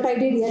don't know what I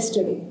did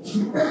yesterday.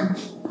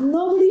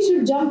 Nobody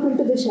should jump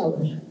into the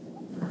shower.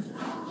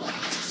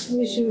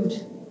 You should,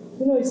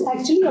 it's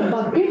actually a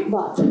bucket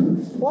bath.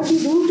 What you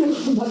do to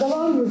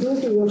Bhagavan, you do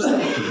to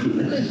yourself.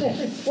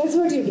 That's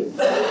what you do.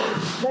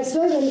 That's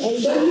why when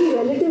elderly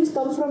relatives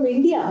come from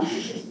India,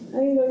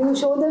 and, you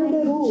show them the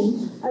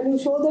room and you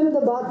show them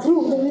the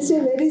bathroom, they will say,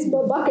 where is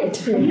the bucket?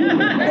 They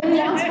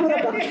will ask for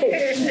a bucket,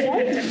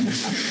 right?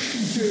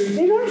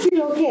 They don't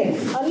feel okay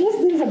unless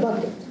there is a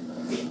bucket.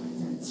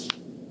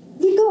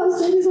 Because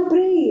there is a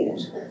prayer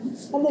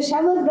and the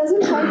shower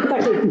doesn't quite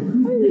cut it.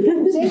 We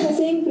can say the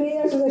same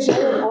prayer to the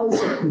shower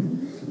also.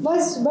 But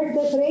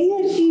the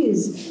prayer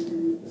is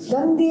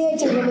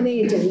Gange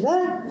Chamamane Chaiva,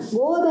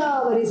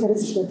 Godavari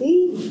Saraswati,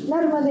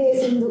 Narmade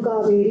Sindhu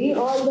Kaveri,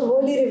 all the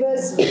holy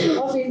rivers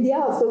of India,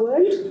 of the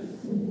world.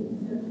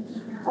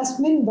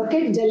 Asmin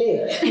bucket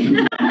jale.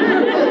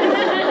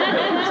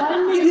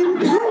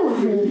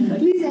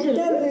 Please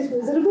enter this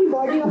miserable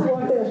body of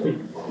water.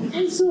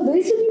 And so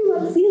basically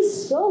one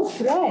feels so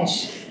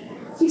fresh.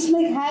 It's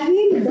like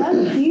having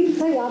done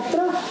Tirtha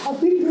Yatra, a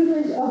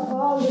pilgrimage of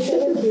all the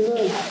 7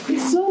 rivers.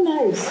 It's so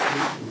nice.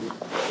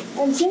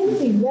 And same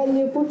thing, when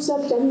you put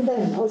some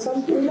chandan or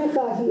some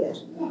tilaka here,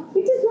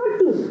 it is not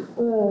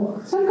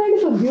some kind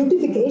of a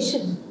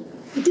beautification.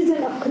 It is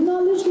an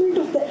acknowledgement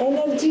of the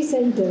energy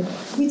center,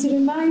 which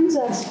reminds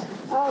us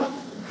of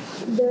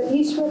the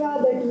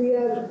Ishvara that we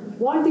are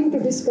wanting to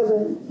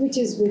discover, which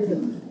is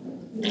within.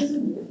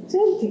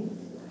 Same thing.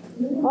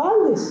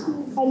 All this.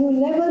 And you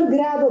never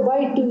grab a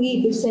bite to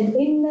eat. It's an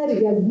inner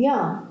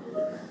yajna.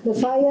 The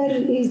fire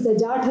is the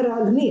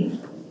Jatharagni.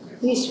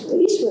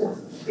 Ishvara.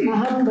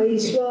 Aham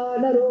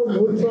Vaishvanaro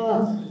Bhutva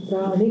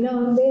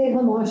Pradinam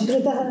Deham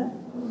Ashritah.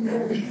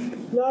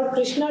 Lord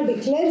Krishna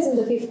declares in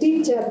the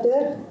 15th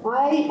chapter,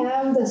 I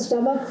am the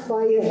stomach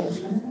fire.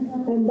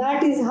 And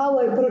that is how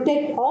I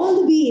protect all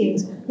the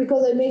beings,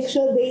 because I make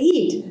sure they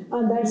eat,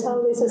 and that's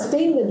how they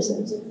sustain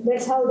themselves.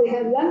 That's how they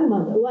have young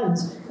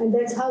ones, and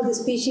that's how the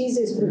species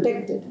is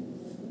protected.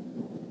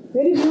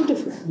 Very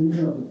beautiful.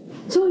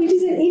 So it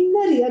is an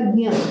inner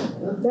yajna.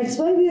 That's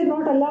why we are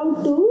not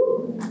allowed to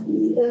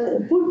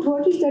put,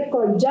 what is that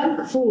called,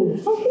 junk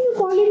food. How can you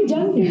call it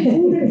junk and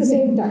food at the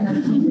same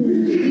time?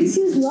 This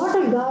is not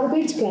a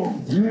garbage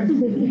can.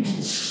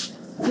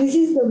 This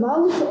is the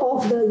mouth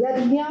of the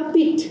yajna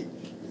pit.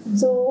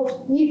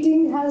 So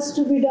eating has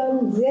to be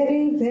done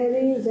very,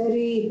 very,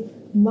 very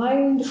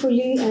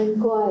mindfully and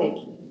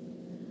quietly.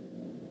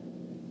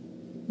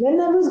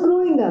 When I was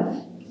growing up,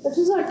 that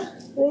was what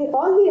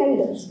all the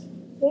elders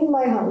in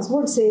my house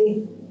would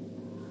say,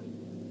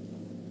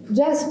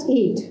 just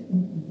eat.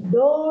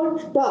 Don't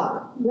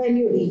talk when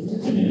you eat.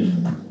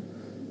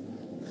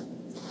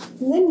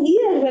 And then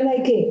here when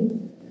I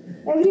came,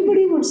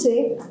 everybody would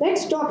say,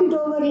 let's talk it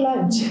over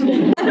lunch.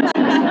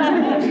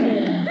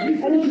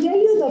 And I tell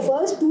you, the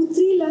first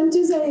 2-3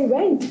 lunches I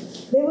went,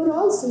 they were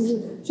all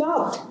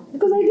shocked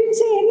because I didn't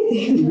say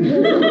anything.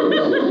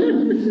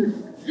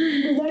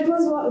 That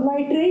was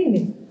my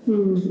training.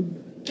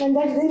 And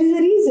that there is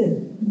a reason.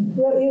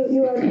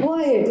 You are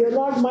quiet, you are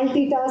not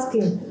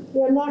multitasking,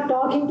 you are not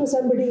talking to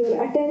somebody,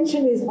 your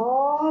attention is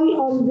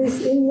all on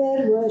this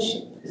inner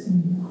worship.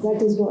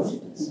 That is what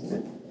it is.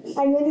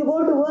 And when you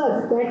go to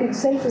work, that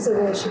itself is a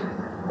worship.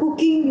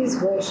 Cooking is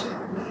worship.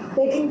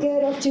 Taking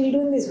care of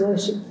children is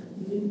worship.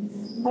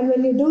 And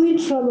when you do it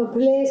from a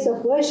place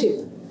of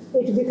worship,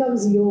 it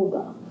becomes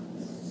yoga.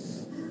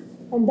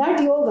 And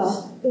that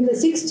yoga, in the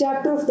 6th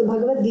chapter of the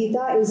Bhagavad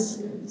Gita,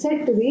 is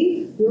said to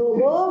be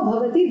Yogo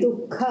Bhavati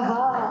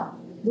Dukkhaha.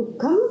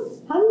 Dukkham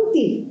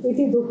Hanti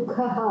iti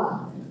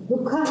Dukkhaha.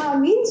 Dukkhaha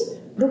means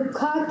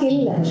Dukkha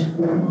killer.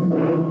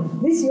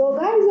 This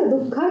yoga is a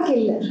Dukkha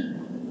killer.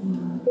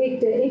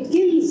 It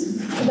kills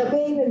the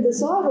pain and the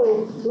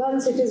sorrow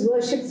once it is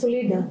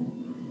worshipfully done.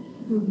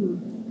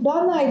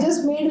 Donna, I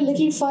just made a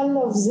little fun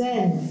of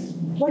Zen,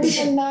 but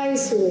in a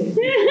nice way.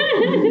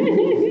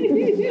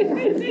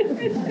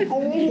 I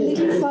made a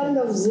little fun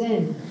of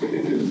Zen,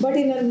 but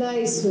in a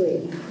nice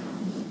way.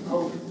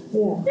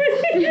 Yeah.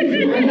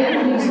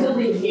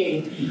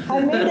 I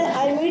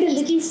made a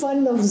little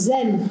fun of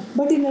Zen,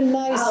 but in a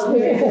nice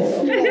way.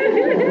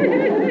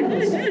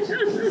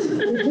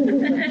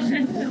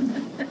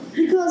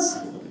 Because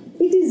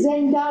it is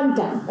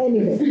Zendanta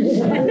anyway.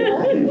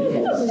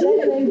 Zen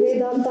and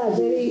Vedanta are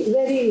very,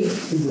 very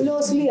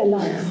closely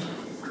aligned.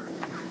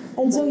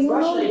 And so you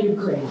know the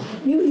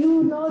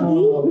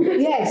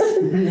yes.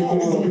 And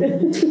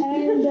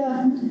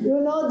you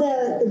know the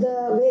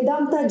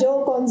Vedanta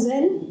joke on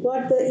Zen,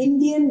 what the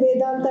Indian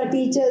Vedanta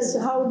teachers,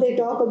 how they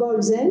talk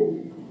about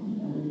Zen?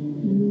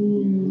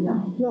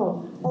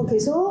 No. Okay,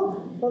 so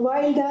a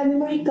wild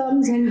animal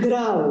comes and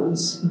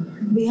growls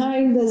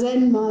behind the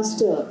Zen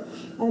master,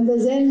 and the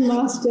Zen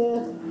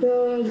master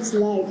turns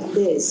like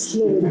this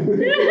slowly.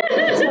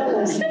 That's all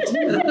I said.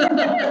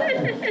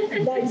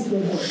 That's the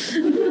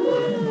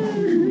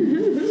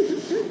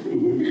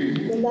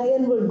The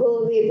lion would go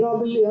away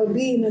probably, or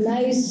be in a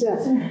nice,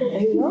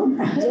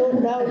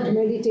 zoned out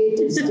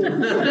meditative state.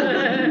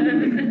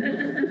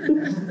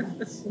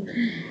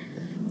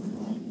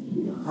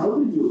 How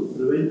did you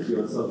prevent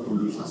yourself from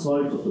the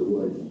assault of the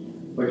word?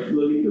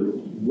 Particularly the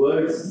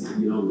words,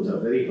 which are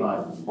very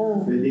hard.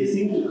 When they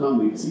seem to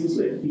come, it seems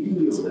like hitting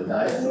you with a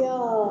diaphragm.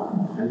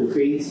 Yeah. And the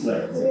pain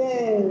strikes.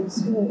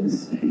 Yes.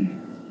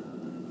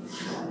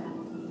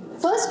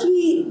 First,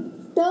 we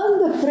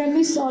turn the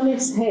premise on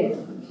its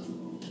head.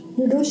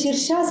 You do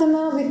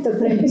Shirshasana with the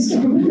premise.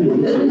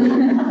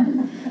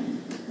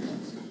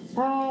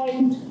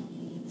 And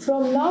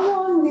from now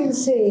on, we'll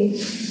say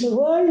the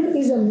world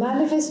is a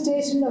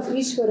manifestation of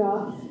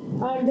Ishvara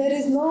and there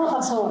is no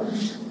assault.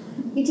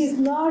 It is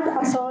not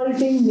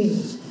assaulting me.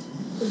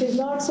 It is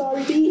not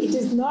salty, it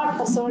is not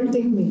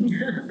assaulting me.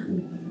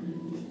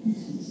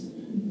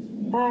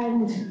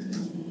 And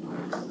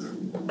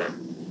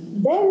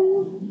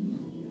then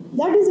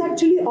that is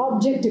actually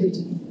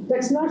objectivity.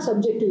 That's not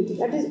subjectivity,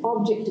 that is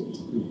objectivity.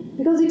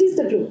 Because it is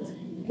the truth.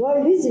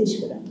 World is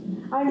Ishvara.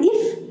 And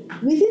if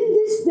within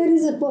this there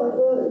is the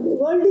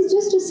world is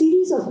just a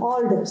series of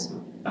orders.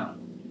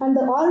 And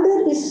the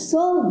order is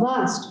so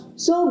vast,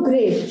 so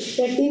great,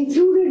 that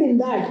included in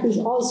that is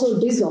also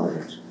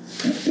disorder.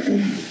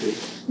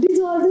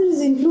 Disorder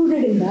is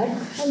included in that,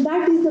 and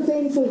that is the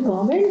painful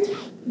comment,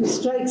 it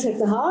strikes at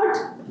the heart,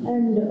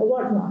 and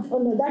whatnot. Oh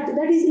no,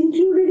 that is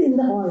included in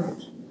the order.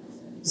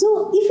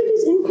 So if it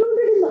is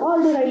included in the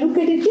order, I look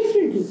at it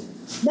differently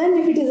than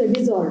if it is a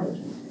disorder.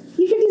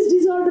 If it is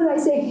disorder, I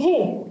say,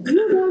 hey,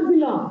 you don't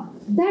belong.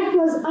 That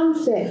was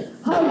unfair.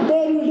 How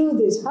dare you do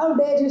this? How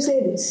dare you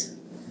say this?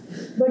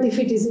 But if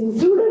it is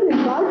included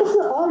in part of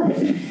the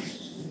order,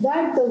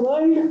 that the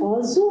world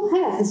also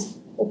has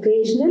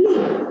occasionally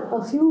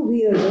a few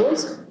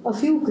weirdos, a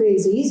few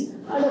crazies,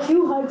 and a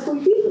few hurtful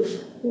people,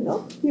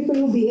 people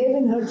who behave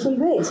in hurtful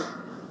ways,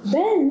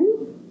 then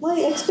my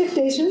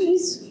expectation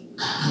is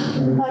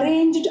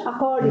arranged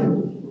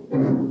accordingly.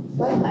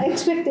 My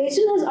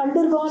expectation has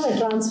undergone a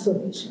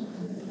transformation.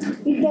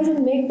 It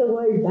doesn't make the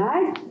world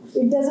bad,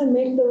 it doesn't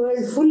make the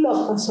world full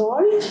of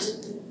assault,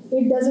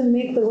 it doesn't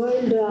make the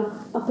world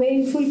a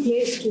painful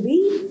place to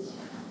be,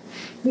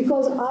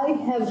 because I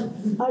have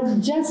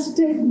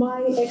adjusted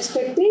my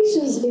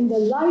expectations in the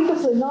light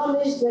of the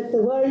knowledge that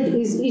the world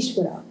is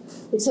Ishvara.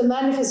 It's a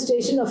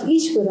manifestation of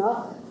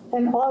Ishvara,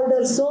 an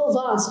order so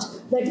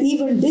vast that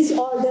even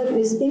disorder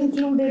is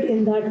included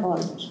in that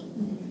order.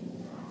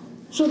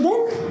 So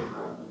then,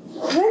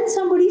 when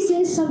somebody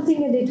says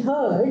something and it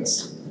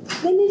hurts,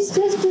 then it's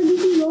just a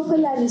little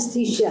local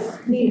anesthesia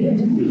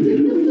needed.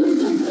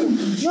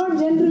 Not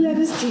general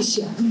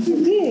anesthesia.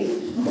 Okay?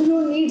 You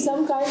don't need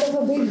some kind of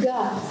a big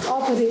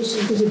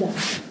operation to be done.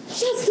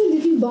 Just a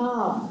little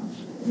balm.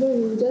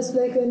 Just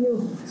like when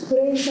you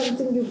sprain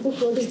something, you put,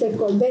 what is that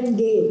called?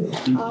 Bengay,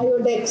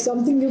 Iodex,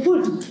 something you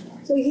put.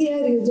 Just So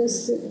here you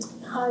just say,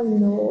 I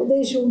know,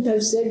 they shouldn't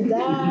have said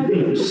that.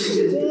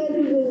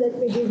 Terrible, let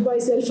me give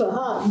myself a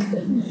hug.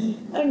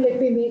 And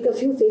let me make a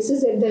few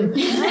faces at them.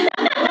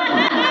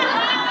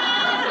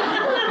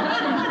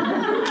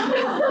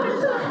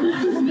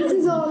 This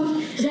is all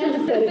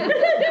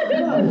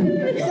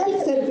self-therapy.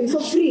 Self-therapy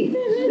for free,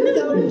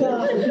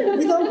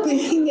 without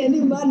paying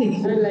any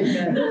money. I like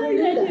that.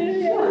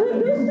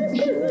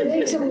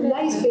 Make some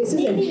nice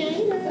faces and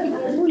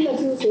pull a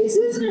few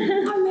faces,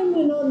 and then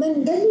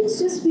it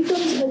just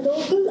becomes a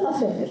local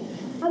affair.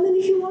 And then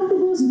if you want to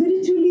go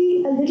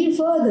spiritually a little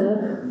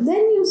further,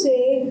 then you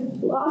say,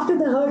 after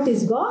the hurt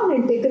is gone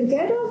and taken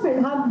care of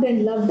and hugged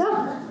and loved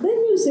up,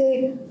 then you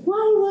say,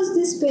 why was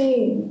this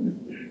pain?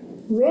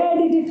 Where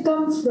did it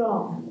come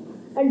from?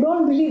 And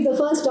don't believe the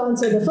first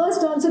answer. The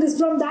first answer is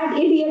from that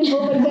idiot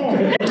over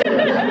there.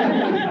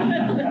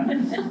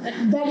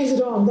 That is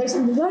wrong. That's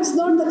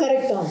not the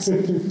correct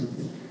answer.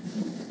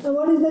 And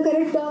what is the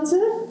correct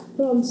answer?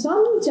 From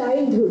some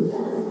childhood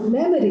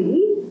memory,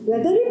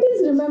 whether it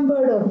is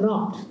remembered or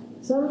not,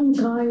 some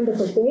kind of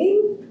a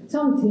pain,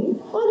 something,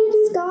 or it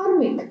is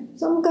karmic,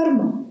 some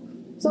karma.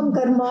 Some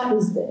karma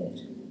is there.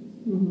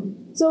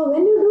 So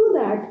when you do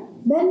that,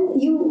 then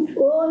you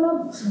own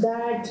up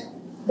that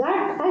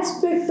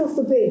aspect of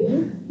the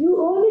pain, you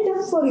own it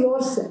up for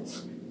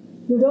yourself.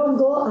 You don't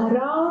go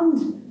around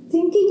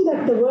thinking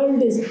that the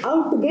world is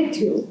out to get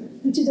you,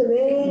 which is a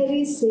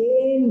very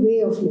sane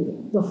way of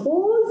living. The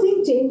whole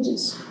thing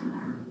changes.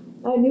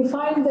 And you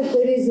find that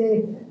there is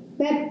a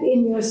pep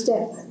in your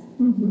step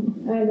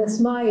and a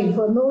smile.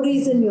 For no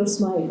reason you're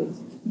smiling.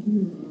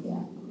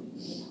 Yeah.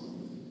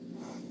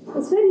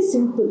 It's very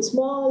simple,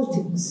 small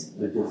things.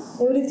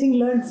 Everything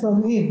learned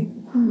from him.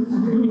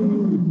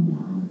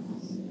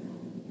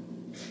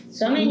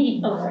 So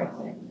many. Oh, sorry.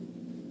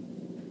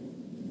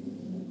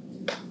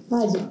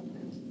 Haji.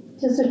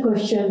 Just a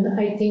question.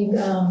 I think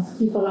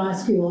people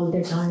ask you all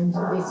the time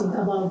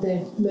about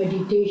the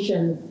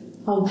meditation,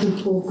 how to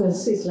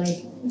focus. It's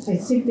like I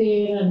sit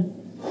there and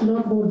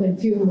not more than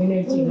few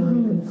minutes, you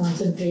can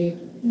concentrate.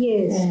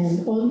 Yes.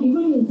 And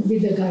even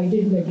with the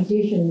guided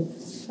meditation,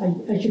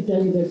 I should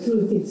tell you the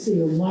truth, it's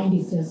your mind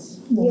is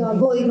just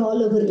going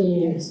all over the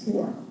place.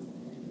 Yeah.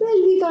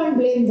 Well, we can't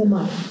blame the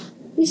mind.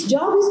 Its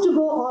job is to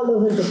go all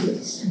over the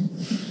place.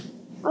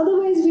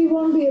 Otherwise, we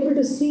won't be able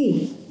to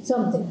see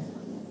something.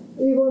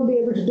 We won't be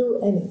able to do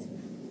anything.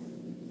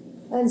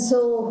 And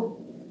so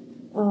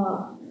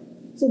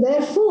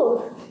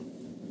therefore,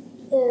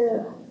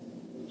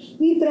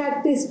 we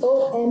practice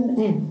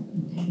OMM.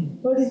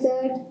 What is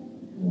that?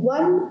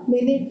 1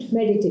 minute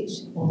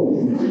meditation.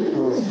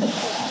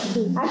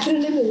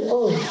 Acronym is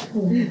O.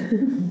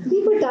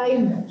 Keep a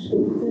timer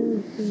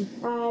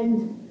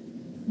and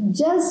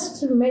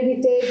just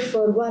meditate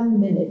for 1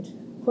 minute.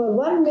 For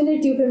 1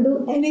 minute you can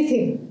do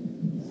anything.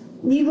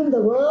 Even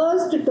the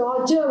worst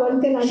torture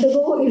one can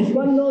undergo if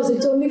one knows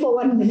it's only for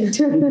 1 minute.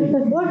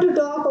 What to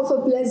talk of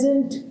a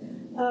pleasant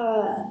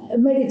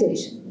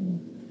meditation.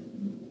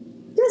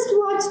 Just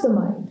watch the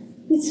mind.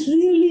 It's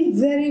really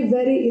very,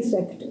 very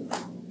effective.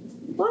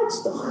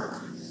 Watch the mind.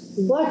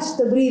 Watch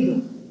the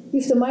breathing.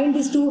 If the mind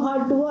is too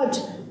hard to watch,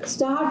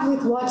 start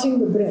with watching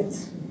the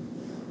breath.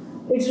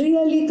 It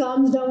really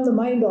calms down the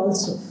mind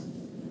also.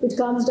 It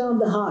calms down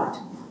the heart.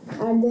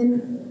 And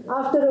then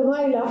after a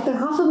while, after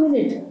half a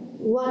minute,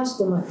 watch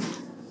the mind.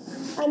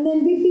 And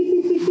then beep, beep,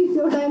 beep, beep, beep,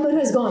 your timer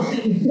has gone.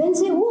 Then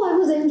say, oh, I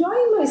was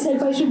enjoying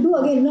myself, I should do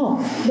again. No,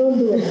 don't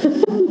do it.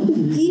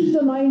 Keep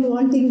the mind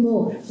wanting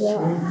more.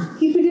 Yeah.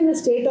 Keep it in a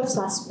state of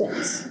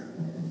suspense.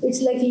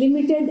 It's like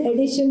limited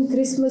edition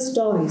Christmas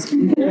toys.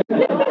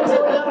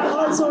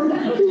 All sold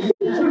out.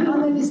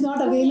 And then it's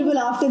not available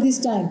after this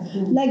time.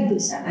 Like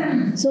this.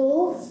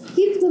 So,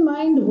 keep the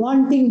mind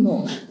wanting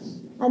more.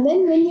 And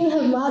then when you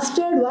have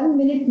mastered 1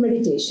 minute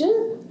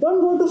meditation,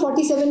 don't go to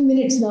 47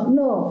 minutes now.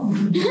 No.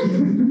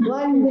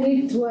 1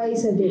 minute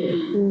twice a day.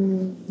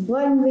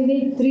 1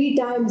 minute 3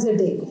 times a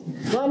day.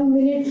 1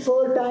 minute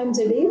 4 times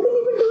a day. You can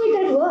even do it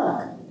at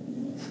work.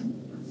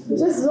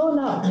 Just zone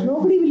out.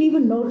 Nobody will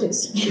even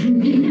notice. They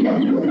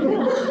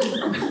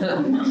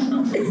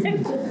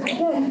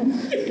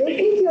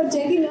think you're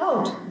checking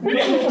out.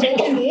 You're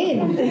checking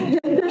in.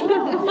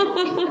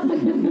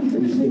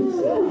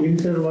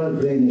 Interval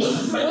training.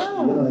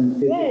 In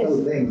physical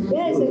things.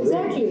 Yes,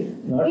 exactly.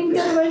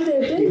 Interval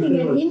training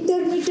and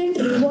intermittent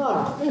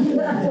reward.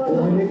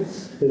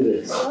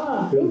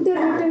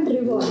 Intermittent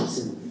rewards.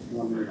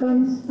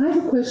 I have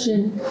a question.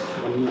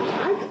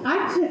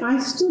 I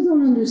still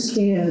don't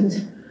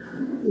understand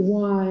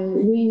why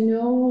we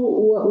know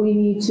what we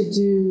need to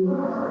do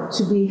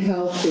to be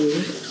healthy,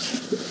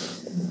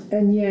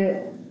 and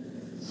yet,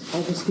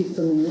 I'll just speak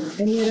for me,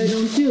 and yet I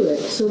don't do it.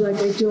 So like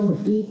I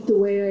don't eat the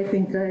way I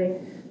think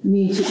I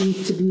need to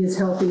eat to be as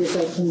healthy as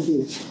I can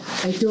be.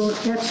 I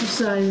don't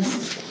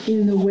exercise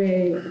in the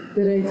way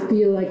that I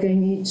feel like I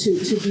need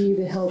to be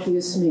the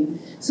healthiest me.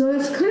 So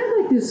it's kind of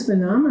like this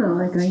phenomenon,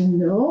 like I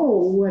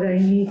know what I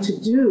need to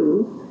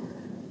do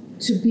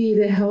to be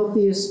the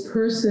healthiest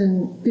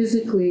person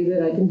physically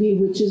that I can be,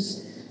 which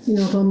is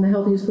if I'm the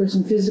healthiest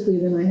person physically,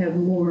 then I have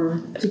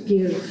more to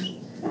give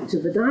to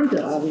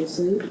Vedanta,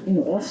 obviously,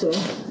 also.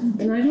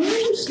 And I don't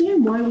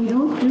understand why we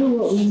don't do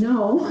what we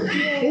know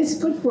is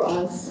good for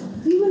us.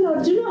 Even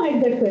Arjuna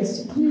had that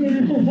question.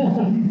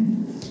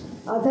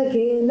 Atha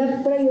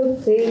kena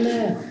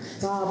prayuktena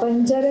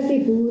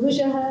papancharati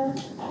purushah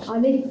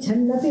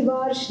anichhannapi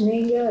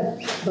varshneya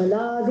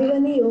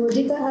baladivani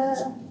yojitah.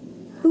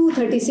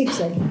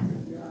 236, I think.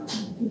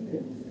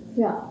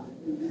 Yeah.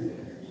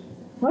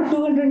 Not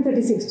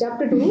 236,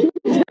 chapter 2.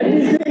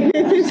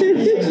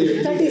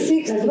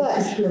 36th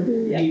verse.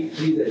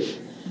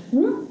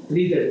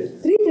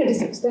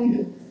 336, thank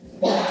you.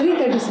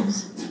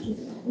 336.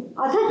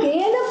 Atha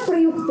kena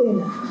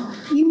prayuktena.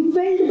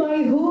 Impelled by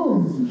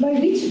whom? By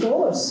which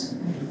force?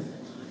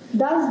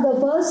 Does the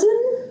person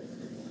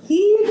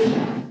keep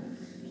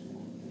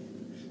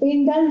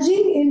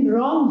indulging in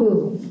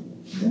wrongdoing?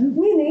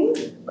 Meaning,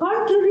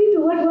 contrary to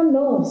what one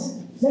knows.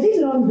 That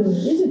is wrongdoing,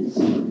 isn't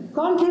it?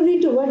 Contrary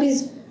to what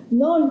is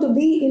known to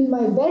be in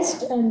my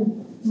best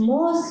and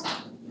most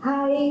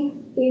high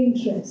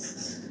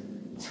interests.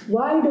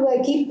 Why do I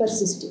keep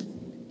persisting?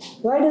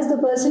 Why does the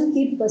person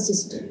keep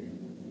persisting?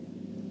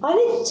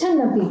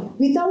 Anichchanapi,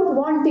 without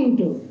wanting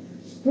to,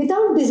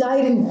 without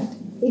desiring that.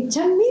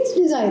 Ichchan means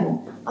desiring.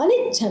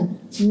 Anichchan,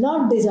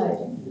 not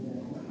desiring.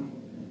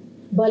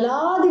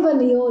 Baladiva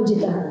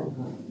niyojitah.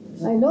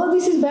 I know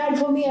this is bad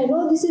for me,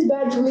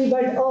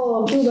 but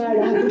oh, too bad,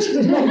 I have to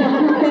still my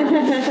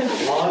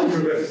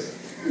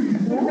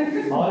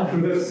All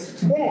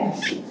triggers.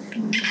 Yes.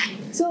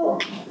 So,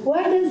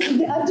 why does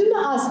Arjuna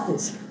ask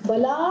this?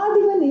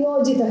 Baladiva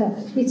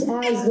niyojitah. It's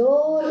as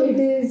though it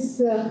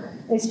is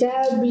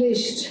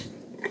established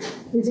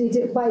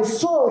by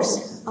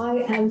force.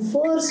 I am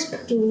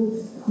forced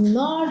to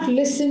not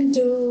listen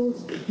to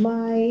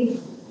my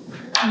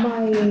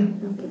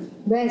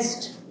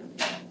best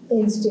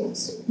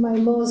instincts, my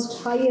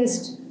most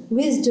highest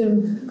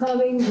wisdom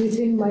coming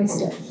within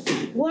myself.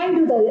 Why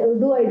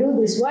do I do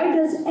this? Why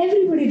does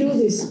everybody do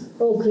this,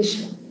 oh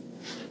Krishna?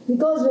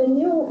 Because when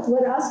you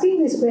were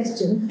asking this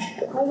question,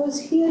 I was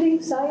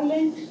hearing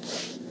silent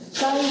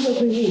signs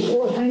of relief.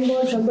 Oh, thank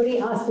God somebody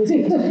asked this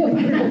question.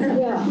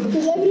 Yeah,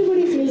 because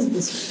everybody feels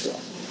this.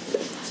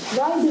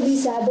 Why do we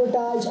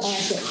sabotage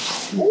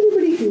ourselves?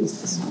 Everybody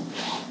feels this.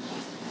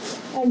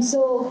 And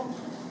so,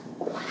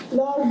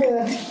 Lord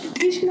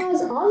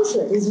Krishna's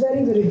answer is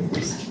very, very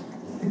nice.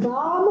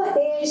 Kama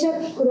esha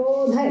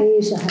krodha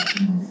esha.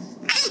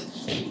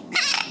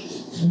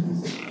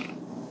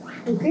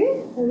 Okay?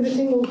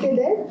 Everything okay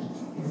there?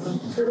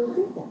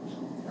 Okay?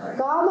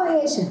 Kama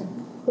esha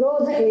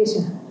krodha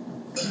esha.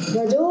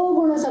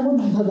 Rajoguna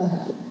samudbhavah.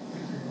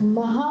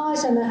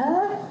 Mahashanaha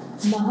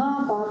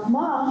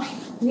mahapapma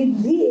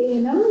vidhi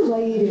enam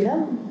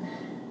vairinam.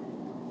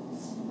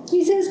 He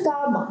says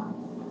kama.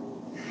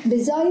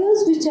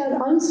 Desires which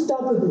are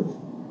unstoppable,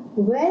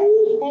 well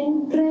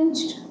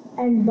entrenched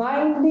and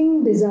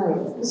binding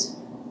desires.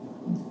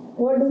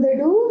 What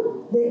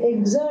do? They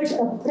exert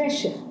a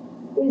pressure.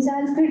 In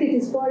Sanskrit it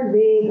is called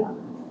vega,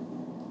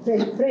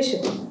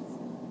 pressure.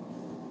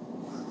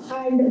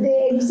 And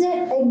they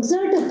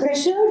exert a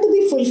pressure to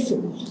be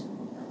fulfilled.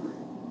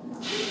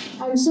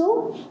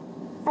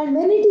 And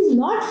when it is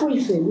not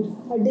fulfilled,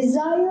 a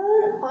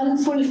desire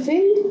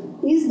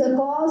unfulfilled is the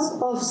cause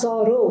of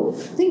sorrow.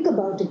 Think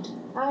about it.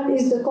 And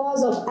is the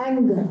cause of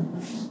anger.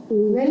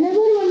 Whenever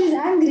one is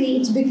angry,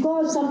 it's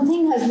because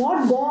something has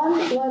not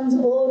gone one's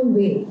own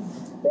way.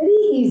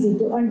 Very easy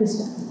to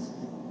understand.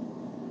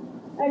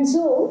 And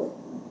so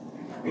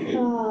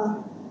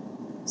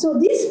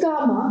this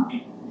karma,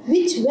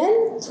 which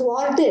when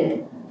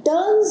thwarted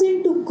turns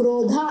into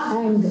krodha,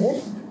 anger,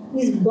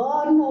 is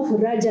born of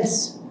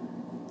rajas.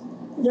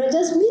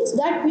 Rajas means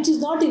that which is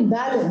not in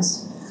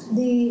balance.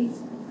 The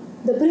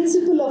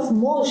principle of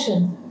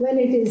motion, when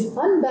it is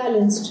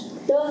unbalanced,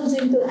 turns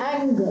into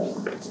anger,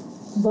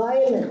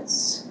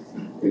 violence,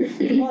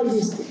 all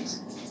these things.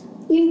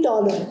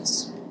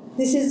 Intolerance.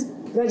 This is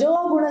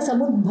Rajoguna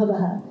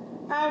Samudbhavaha.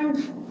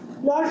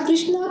 And Lord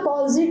Krishna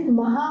calls it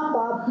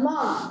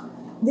Mahapapma.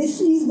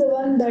 This is the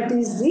one that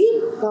is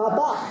the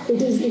Papa.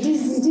 It is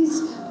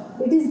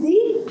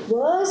the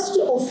worst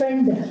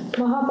offender.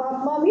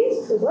 Mahapapma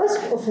means the worst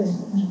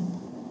offender.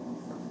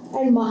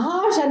 And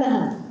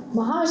Mahashanaha.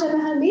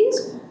 Mahashanaha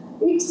means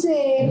it's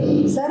a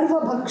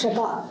sarva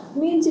bhakshaka,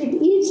 means it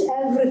eats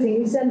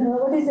everything. It's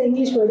what is the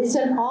English word? It's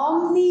an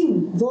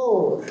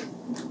omnivore.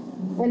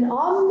 An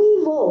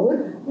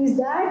omnivore is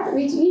that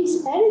which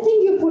eats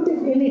anything you put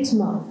in its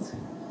mouth.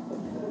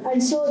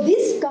 And so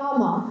this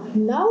kama,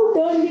 now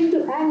turned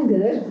into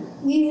anger,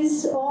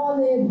 is on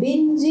a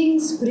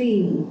binging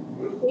spree.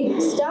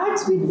 It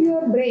starts with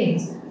your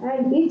brains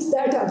and eats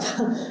that up.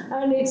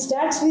 And it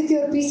starts with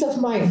your peace of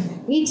mind,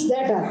 eats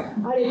that up.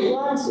 And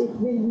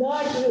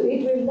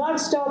it will not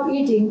stop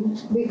eating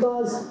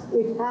because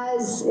it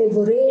has a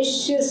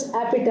voracious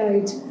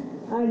appetite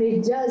and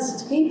it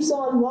just keeps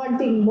on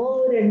wanting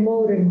more and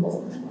more and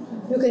more.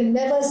 You can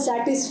never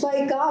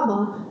satisfy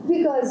kama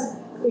because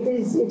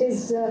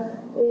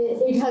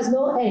It has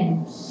no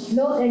end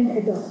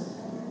at all.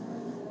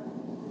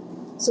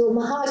 So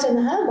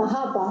Mahashanaha,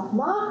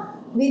 Mahapapma,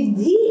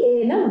 Vidhi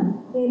Enam.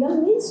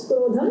 Enam means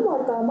Krodham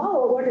or Kama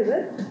or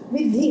whatever.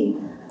 Vidhi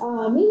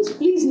means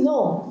please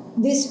know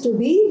this to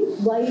be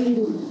Vairi.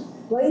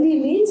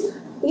 Vairi means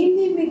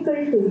inimical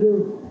to you.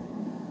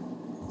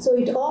 So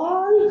it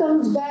all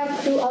comes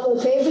back to our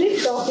favorite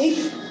topic,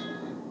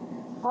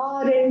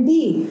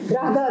 R&D,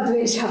 Raga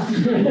Dvesha.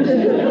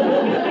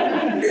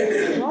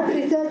 Not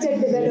research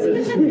and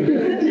development.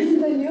 This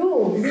is the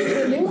new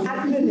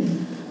acronym.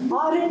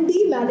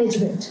 R&D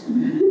management.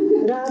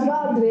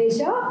 Raga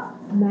Dvesha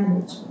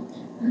management.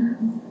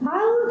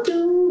 How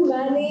to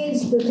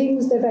manage the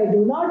things that I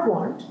do not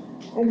want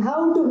and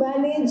how to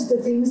manage the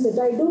things that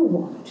I do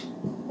want.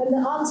 And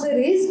the answer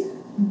is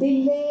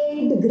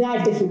delayed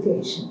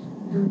gratification.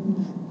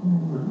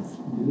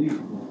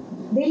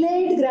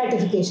 Delayed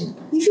gratification.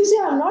 If you say,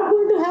 I'm not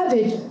going to have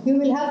it, you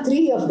will have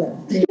 3 of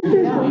them.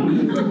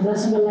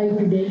 That's my life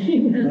today.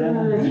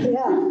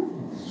 Yeah,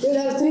 you will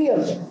have 3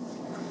 of them.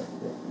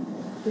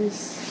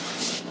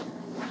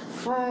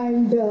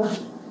 And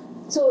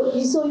so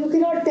you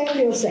cannot tell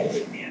yourself,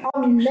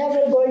 I'm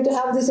never going to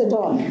have this at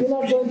all. You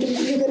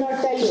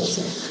cannot tell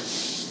yourself.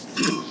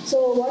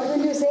 So what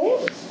will you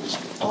say?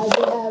 I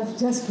will have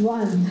just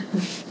 1.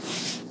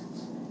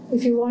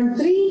 If you want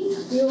 3,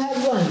 you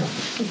have 1.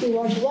 If you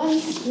want 1,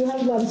 you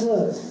have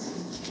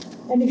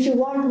 1/3. And if you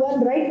want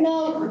 1 right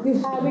now, you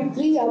have it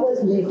 3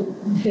 hours later.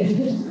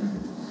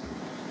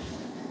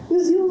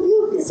 Because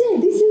you say,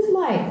 this is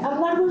mine.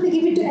 I'm not going to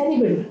give it to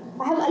anybody.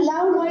 I have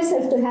allowed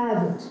myself to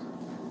have it.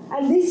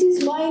 And this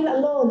is mine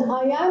alone.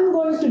 I am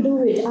going to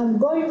do it. I'm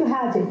going to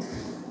have it.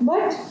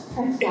 But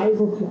at 5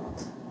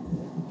 o'clock.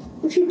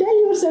 If you tell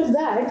yourself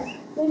that,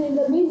 then in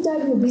the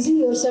meantime you busy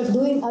yourself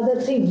doing other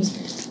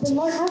things, then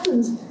what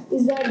happens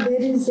is that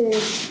there is a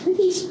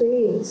little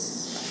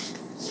space.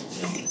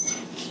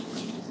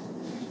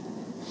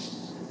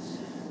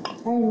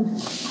 And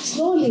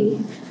slowly,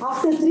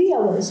 after 3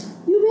 hours,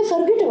 you may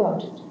forget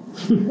about it.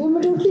 You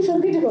may totally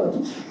forget about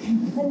it.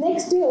 And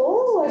next day,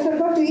 oh, I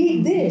forgot to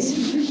eat this.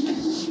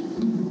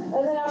 And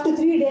then after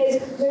 3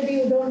 days, maybe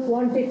you don't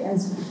want it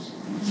as much.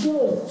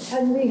 So,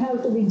 and we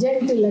have to be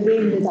gentle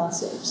again with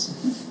ourselves.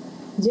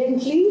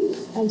 Gently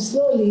and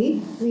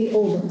slowly we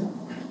overcome.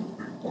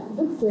 Yeah,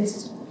 good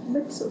question.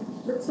 But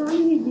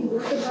Swaminiji,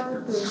 what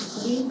about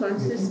being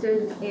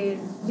consistent and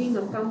being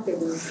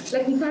accountable?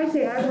 Like if I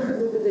say I want to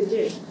go to the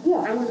gym,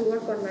 I want to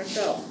work on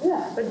myself.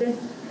 Yeah. But then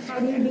how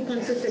do you be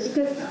consistent?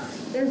 Because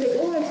then they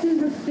oh, I still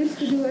have this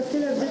to do, I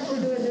still have this to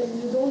do, and then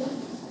you don't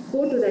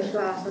go to that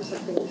class or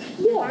something.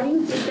 Yeah. How do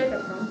you take that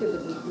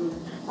accountability?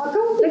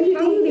 Accountability.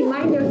 Like how do you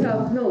remind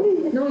yourself, no,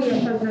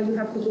 yourself now you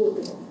have to go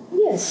to it.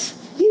 Yes.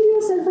 Give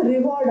yourself a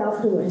reward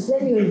afterwards,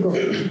 then you will go.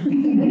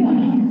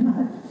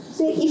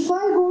 Say, if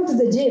I go to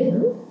the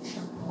gym,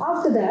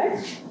 after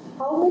that,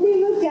 how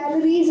many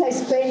calories I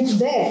spent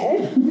there,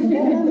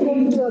 then I'm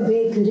going to a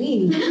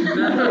bakery.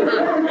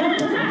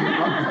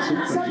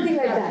 Something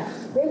like that.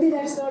 Maybe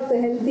that's not the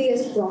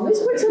healthiest promise,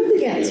 but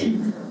something else.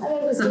 And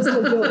that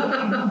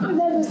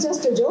was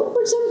just a joke.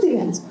 But something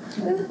else.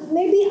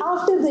 Maybe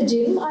after the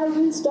gym, I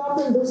will stop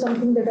and do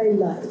something that I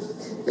like.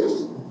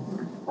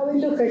 I will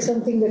look at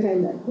something that I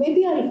like.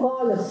 Maybe I'll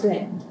call a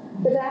friend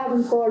that I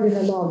haven't called in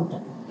a long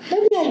time.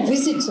 Maybe I'll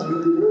visit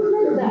somebody.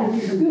 Like that.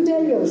 You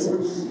tell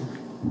yourself.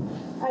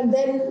 And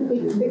then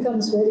it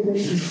becomes very, very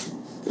easy.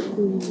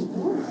 You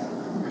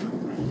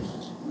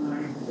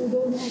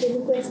don't have any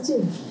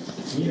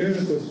questions? You have a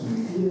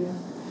question. Yeah.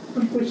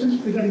 Some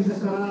questions regarding the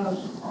Kara.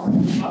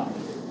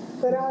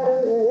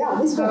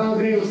 This one.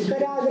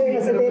 Karagre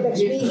Vasate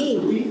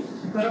Lakshmihi.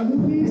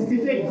 Karamukhi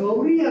Sthite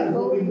Gauri or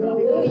Govinda?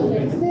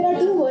 There are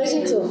 2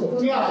 versions of it.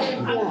 Yeah.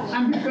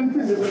 I'm a bit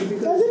confused about it.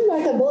 Doesn't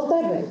matter, both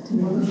are right.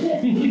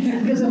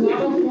 Because a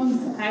lot of ones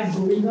add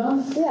Govinda.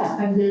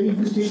 Yeah. And they need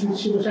to change with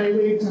Shiva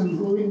Shaiva and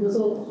Govinda.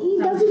 So It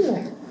doesn't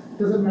matter.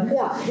 Doesn't matter.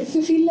 Yeah. If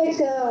you feel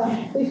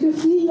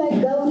like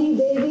Gauri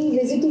Devi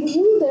visiting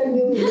you, then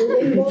you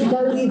invoke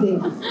Gauri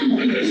Devi.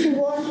 If you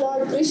want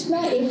Lord Krishna,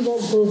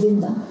 invoke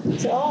Govinda.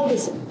 So all the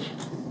same.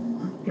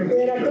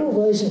 There are 2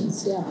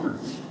 versions. Yeah.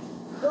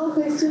 No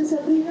questions,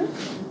 Sabrina? I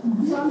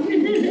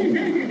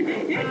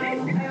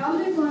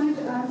always wanted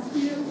to ask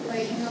you,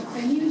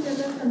 can you tell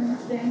us some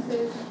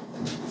instances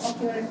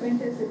of your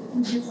acquaintances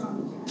with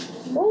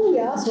Swamiji? Oh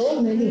yeah,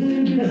 so many.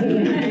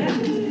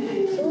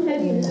 So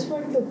many. Which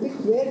one to pick,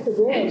 where to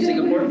go?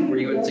 Singapore? Were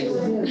you in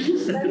Singapore?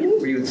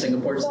 Were you in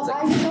Singapore? No,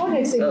 I was not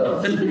at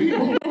Singapore. I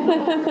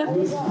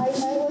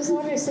was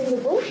not at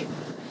Singapore,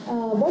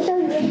 but I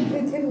went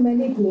with him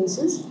many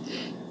places.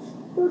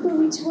 So to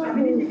which one?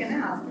 Can I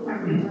ask you one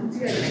thing? Once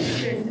you had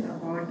mentioned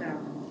about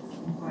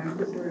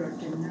Coimbatore or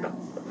Chennai,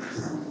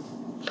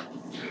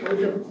 all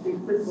the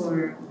people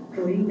were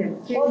throwing their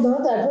kids. Oh no,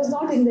 that was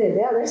not in there.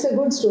 Yeah, that's a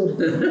good story.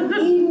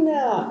 In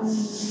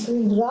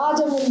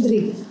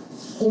Rajamundri,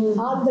 in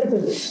Andhra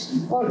Pradesh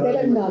or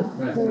Telangana.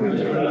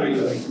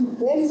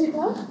 Where is it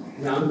now?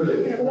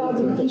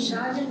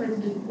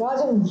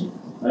 Rajamundri.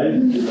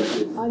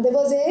 And there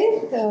was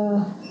a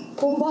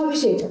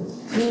Kumbhabhishekam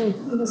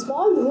in a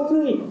small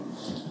rural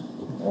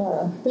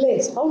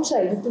place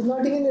outside. It was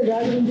not even a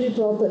Rajahmundry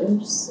proper,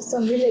 in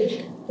some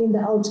village in the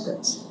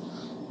outskirts.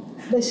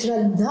 The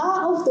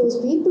Shraddha of those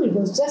people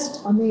was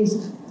just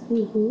amazing.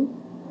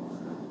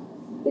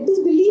 It is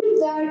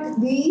believed that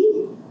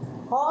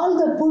all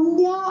the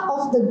punya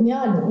of the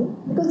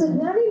Jnani, because the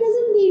Jnani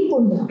doesn't need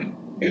punya.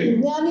 The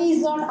Jnani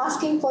is not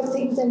asking for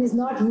things and is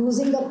not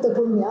using up the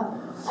punya.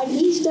 And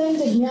each time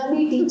the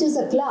Jnani teaches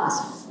a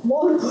class,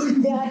 more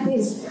punya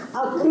is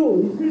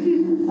accrued.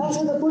 And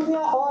so the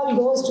punya all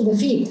goes to the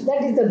feet.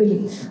 That is the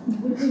belief.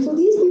 So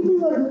these people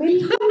were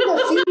milking the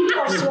feet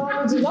of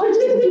Swamiji, not just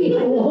the feet,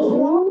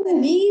 from the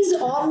knees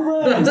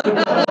onwards,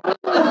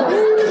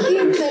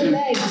 milking the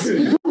legs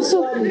of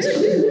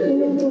Swamiji.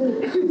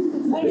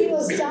 And he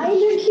was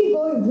silently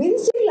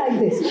wincing like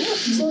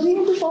this. So we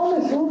had to form a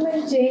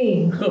human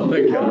chain. Oh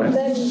my God. And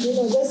then,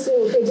 just say,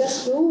 okay,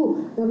 just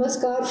do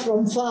namaskar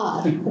from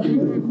far.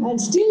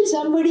 And still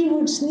somebody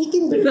would sneak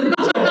in between. You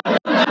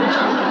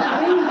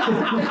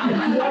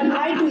are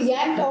trying to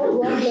yank out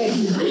one leg.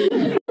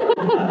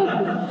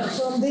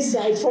 From this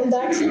side, from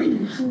that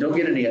side. Don't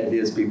get any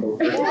ideas, people.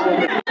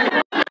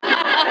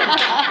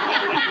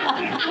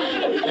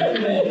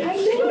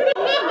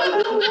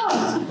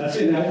 That's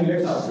it, having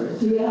legs out, right?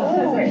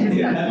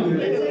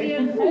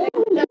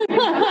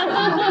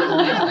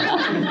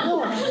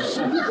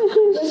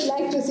 Just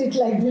like to sit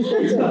like this.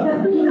 That's all.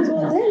 So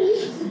then,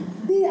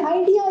 the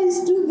idea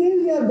is to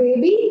give your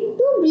baby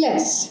to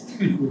bless.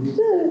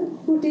 So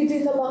put it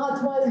in the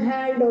Mahatma's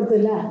hand or the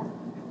lap.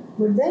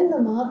 But then the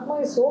Mahatma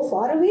is so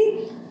far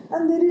away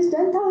and there is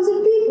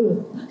 10,000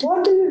 people.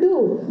 What do you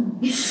do?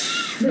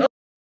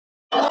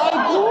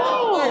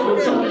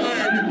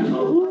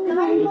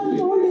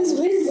 9-month-old is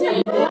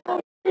whizzing. Then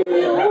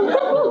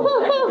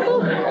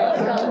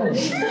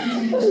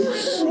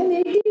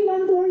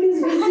 18-month-old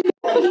is whizzing.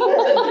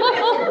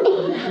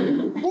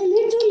 They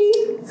literally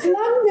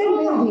flung their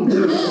baby.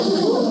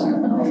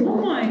 Oh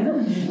my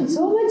God.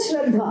 So much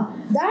Shraddha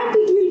that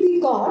it will be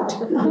caught.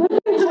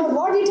 For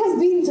what it has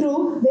been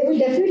through, they will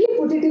definitely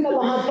put it in the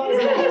Mahatma's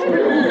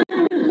hand.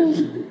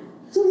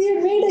 So we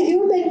had made a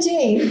human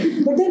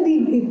chain, but then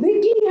we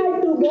quickly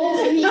had to go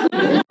free.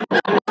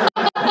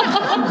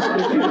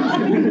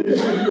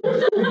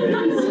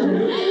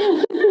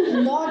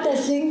 Not a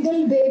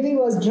single baby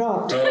was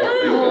dropped.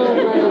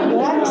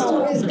 Thanks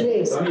to his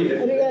grace. Huh?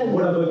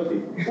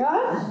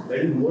 That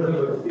is more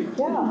bhakti.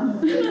 Yeah.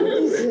 It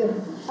is,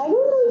 I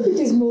don't know if it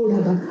is Modha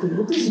Bhakti.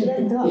 It is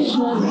Shraddha.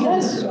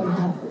 Yes,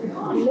 Shraddha.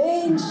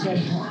 Plain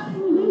Shraddha.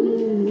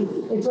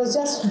 It was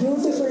just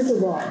beautiful to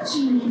watch.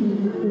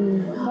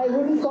 I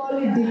wouldn't call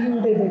it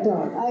deluded at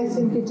all. I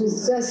think it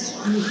is just,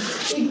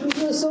 it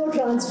was so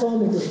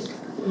transformative.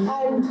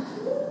 And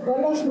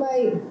one of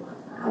my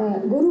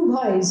Guru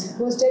Bhais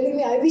was telling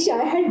me, I wish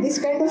I had this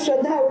kind of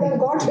Shraddha, I would have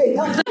got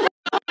Vedanta.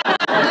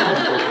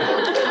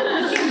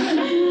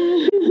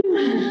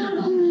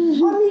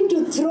 I mean,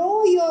 to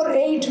throw your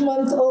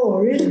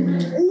 8-month-old,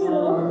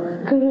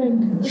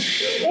 correct,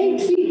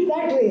 8 feet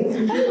that way,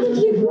 and it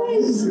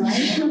requires so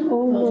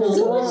much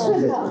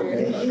Shraddha.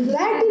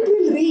 That it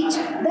will reach,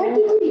 that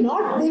it will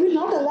not, they will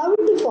not allow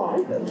it to fall.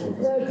 2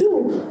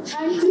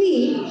 and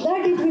 3,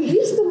 that it will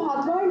reach the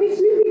Mahatma and it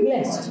will be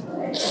blessed.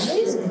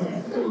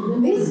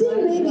 Missing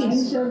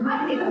babies. Yeah,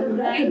 but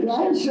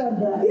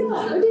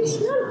it's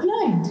not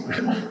blind.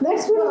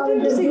 That's what I'm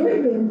trying to say.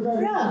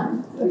 Yeah,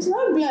 it's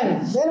not blind.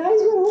 Their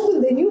eyes were open.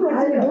 They knew what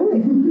they were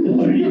doing.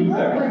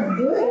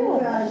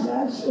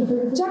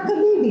 Chuck a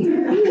baby.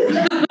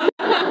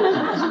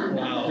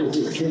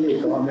 This silly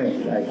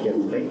comment I can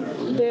make.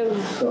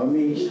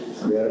 Swami,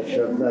 where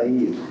Shraddha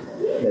is,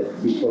 that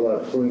people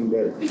are throwing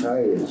their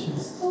child.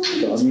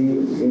 Swami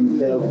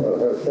himself or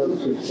herself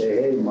should say,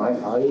 hey, my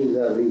eyes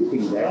are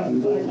reaching that. I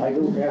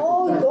don't have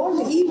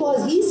Oh,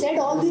 he said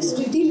all this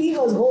till he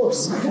was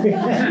hoarse.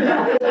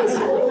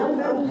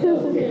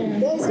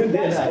 There's a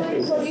touch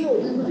for you.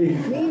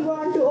 We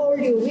want to hold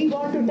you. We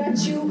want to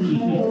touch you. We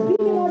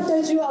cannot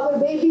touch you. Our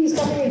baby is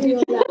coming into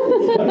your lap.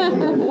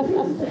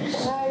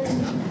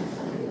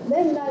 And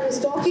then I was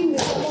talking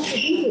with some of the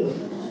people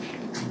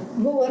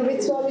who were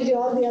with Swamiji,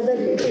 all the other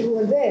people who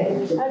were there,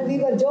 and we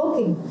were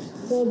joking.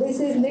 So this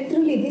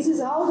is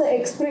how the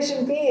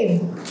expression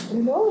came.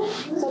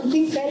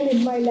 Something fell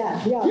in my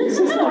lap. Yeah, this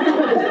is how the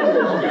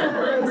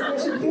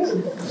expression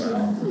came.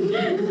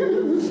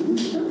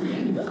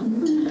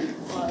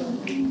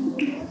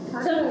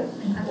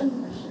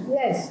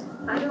 Yes.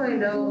 How do I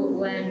know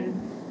when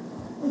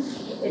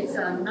it's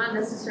not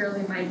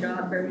necessarily my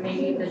job or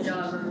maybe the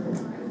job of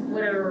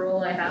whatever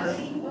role I have?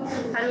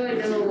 How do I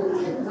know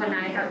when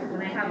I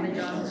have the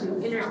job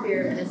to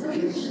interfere in a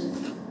situation?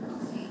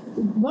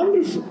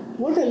 Wonderful.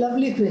 What a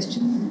lovely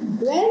question.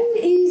 When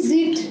is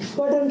it,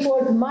 quote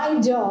unquote, my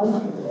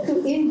job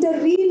to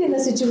intervene in a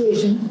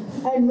situation,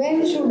 and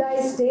when should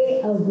I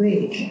stay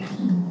away?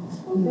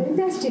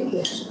 Fantastic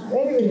question.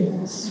 Very, very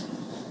nice.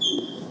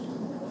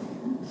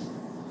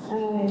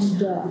 And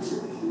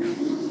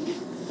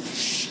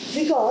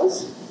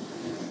because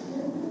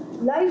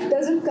life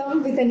doesn't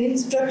come with an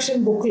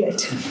instruction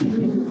booklet.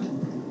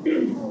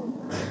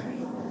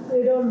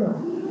 You don't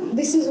know.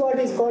 This is what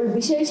is called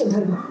Vishesha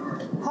Dharma.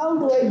 How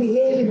do I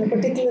behave in a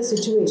particular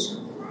situation?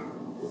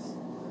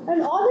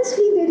 And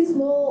honestly, there is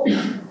no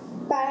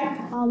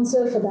pat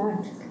answer for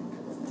that.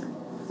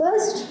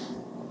 First,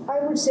 I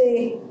would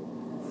say,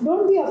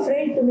 don't be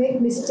afraid to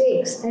make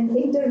mistakes and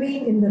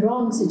intervene in the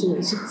wrong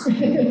situations.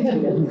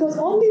 Because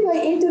only by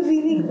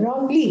intervening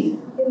wrongly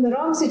in the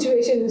wrong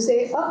situation, you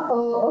say,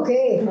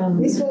 okay,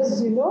 this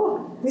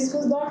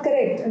was not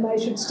correct and I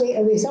should stay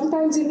away.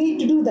 Sometimes you need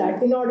to do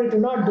that in order to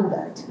not do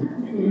that.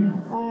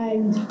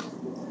 And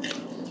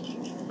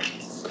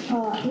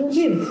you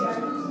live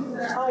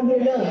and you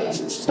learn.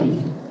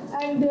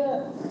 And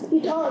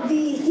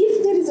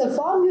if there is a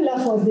formula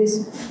for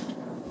this,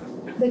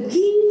 the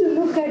key to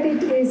look at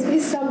it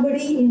is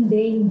somebody in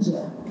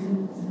danger?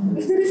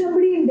 If there is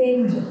somebody in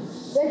danger,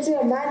 let's say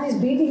a man is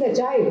beating a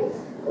child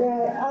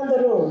on the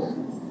road,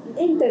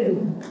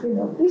 intervene.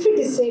 If it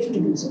is safe to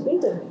do so,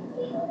 intervene.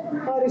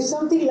 Or if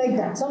something like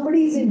that,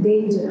 somebody is in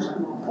danger,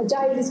 a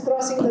child is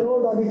crossing the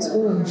road on its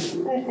own,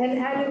 an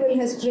animal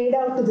has strayed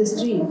out to the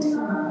street.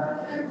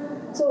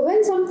 So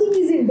when something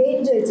is in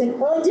danger, it's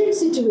an urgent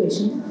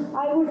situation,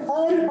 I would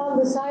err on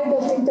the side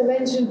of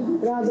intervention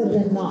rather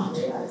than not.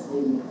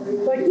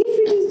 But if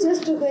it is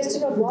just a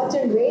question of watch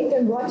and wait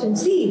and watch and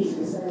see,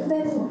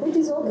 then it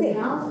is okay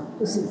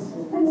to see.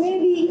 And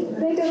maybe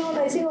later on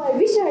I say, I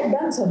wish I had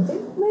done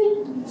something.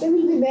 Well, there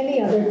will be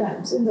many other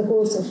times in the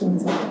course of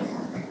one's life.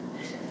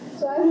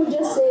 So I would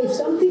just say, if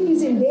something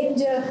is in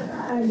danger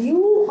and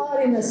you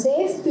are in a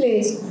safe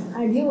place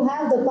and you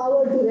have the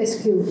power to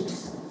rescue it.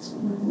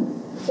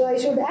 So I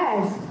should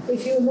add,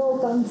 if you know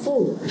Kung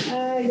Fu,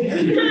 and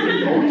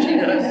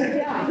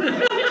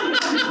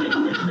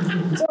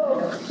so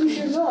if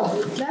you know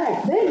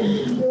that, then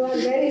you are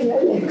very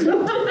well equipped. You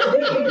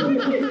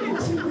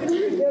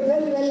are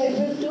very well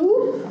equipped to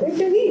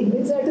intervene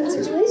in certain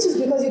situations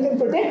because you can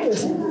protect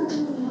yourself.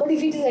 But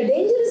if it is a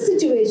dangerous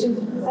situation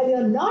and you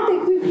are not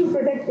equipped to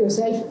protect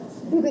yourself,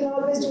 you can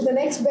always do the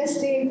next best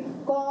thing,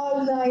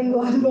 call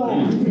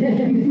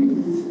 911.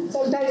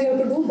 Sometimes you have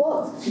to do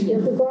both. You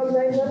have to call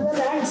 911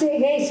 and say,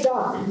 hey,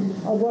 stop,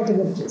 or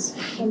whatever it is.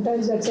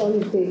 Sometimes that's all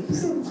it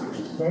takes.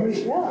 Sorry?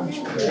 Yeah.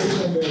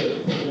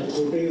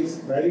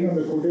 Riding on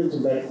the coattails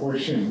of that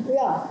question.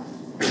 Yeah.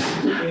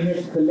 In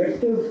a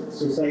collective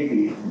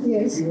society,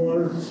 yes.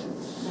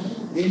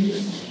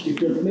 if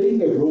you're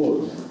playing a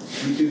role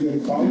which is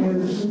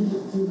empowered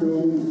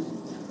to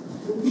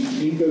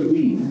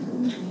intervene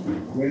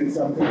when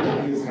something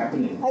is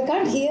happening. I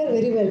can't hear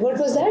very well. What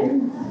was that?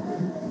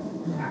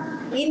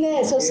 In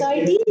a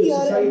society, you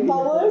are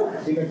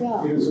empowered. In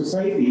a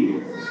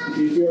society,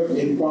 if you are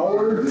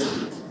empowered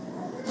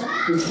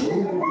to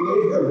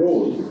play a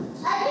role.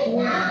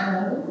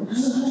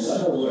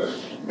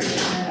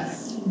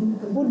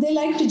 Would they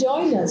like to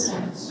join us?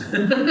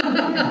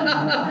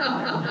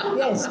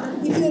 Yes.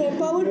 If you are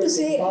empowered to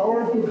say.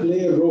 Empowered to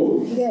play a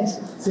role. Yes.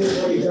 Say,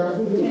 for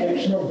example, the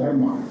protection of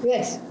dharma.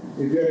 Yes.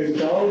 If you are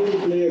empowered to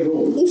play a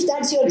role. If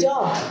that's your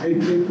job.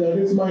 If that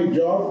is my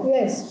job.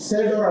 Yes.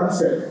 Said or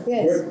unsaid.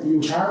 Yes. But you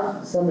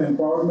have some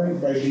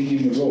empowerment by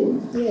being in a role.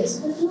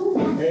 Yes.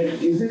 And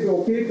is it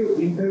okay to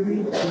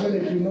intervene even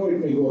if you know it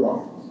may go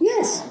wrong?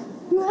 Yes.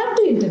 You have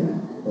to intervene.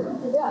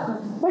 Yeah.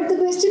 But the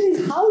question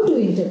is how to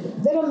intervene.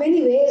 There are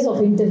many ways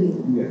of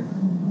intervening. Yeah.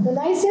 The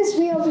nicest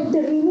way of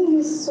intervening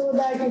is so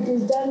that it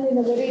is done in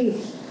a very,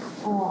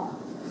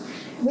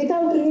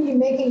 without really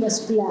making a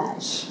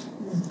splash.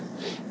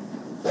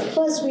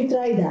 First we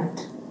try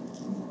that,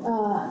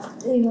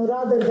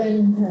 rather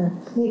than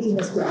making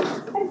a splash.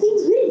 And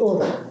things will go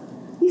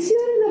wrong. If you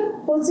are in a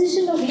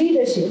position of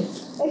leadership,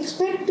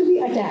 expect to be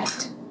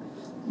attacked.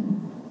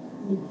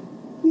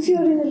 If you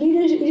are in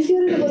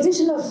a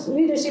position of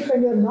leadership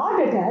and you are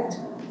not attacked,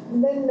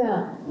 then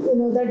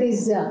that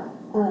is a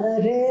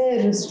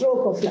rare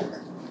stroke of luck.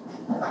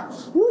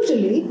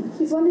 Usually,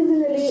 if one is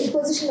in a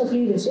position of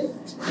leadership,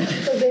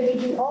 so there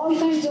will be all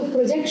kinds of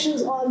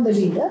projections on the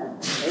leader,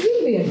 there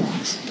will be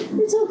attacks.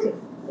 It's okay.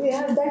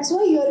 That's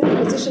why you are in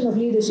a position of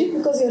leadership,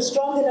 because you are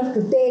strong enough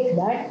to take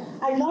that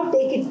and not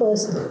take it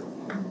personally.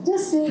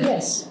 Just say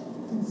yes.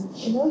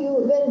 When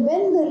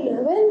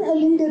a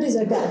leader is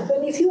attacked,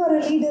 if you are a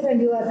leader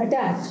and you are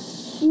attacked,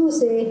 you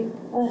say,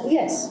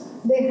 yes,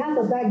 they have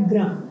a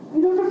background.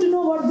 You don't have to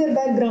know what their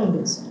background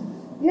is.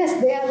 Yes,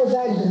 they have a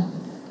background.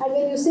 And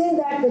when you say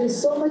that, there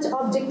is so much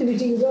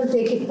objectivity, you don't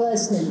take it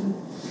personally.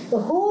 The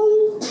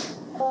whole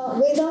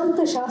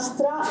Vedanta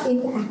Shastra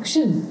in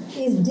action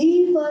is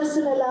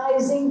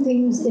depersonalizing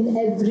things in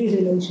every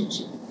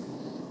relationship.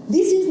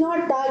 This is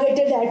not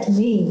targeted at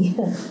me.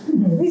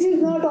 This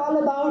is not all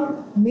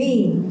about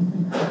me.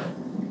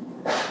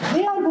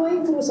 They are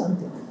going through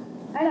something.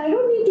 And I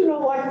don't need to know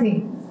what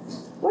thing.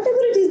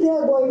 Whatever it is they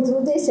are going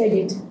through, they said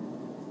it.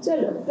 So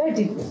let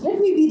it go. Let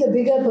me be the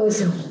bigger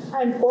person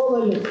and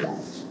overlook that.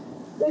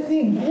 Let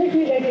me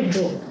let it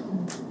go.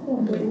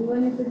 but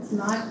even if it's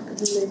not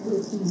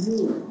related to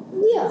you,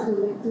 Yeah. it's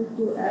related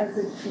to as a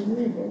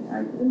community. I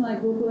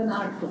go to an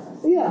art class.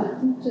 Yeah. The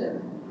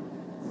teacher,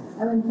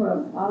 for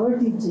our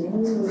teaching,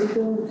 we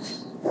don't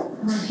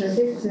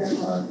contradict him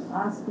or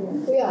ask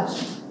him. Yeah.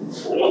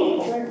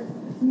 But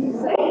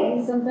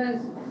he sometimes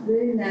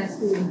very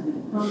nasty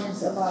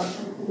comments about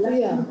black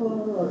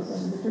people or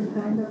some different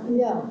kind of.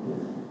 Yeah.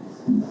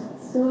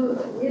 So,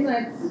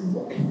 at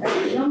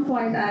some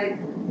point I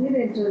did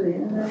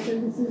intervene and I said,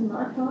 this is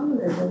not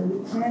tolerable. We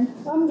can't.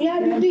 I'm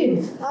glad you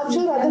did. I'm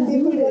sure other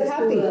people were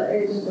happy.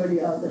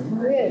 Everybody all the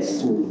time.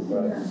 Yes.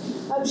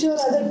 I'm sure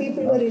other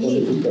people were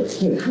relieved.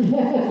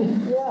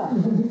 Yeah.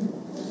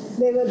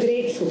 They were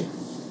grateful.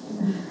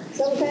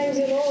 Sometimes,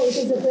 it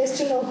is a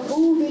question of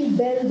who will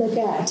bell the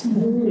cat.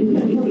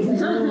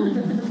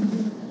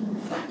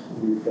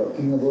 We're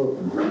talking about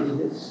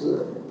religious.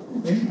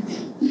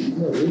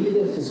 No,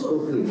 religious is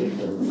totally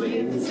different. My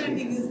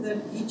understanding is that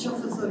each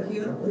of us are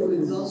here to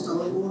exhaust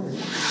our own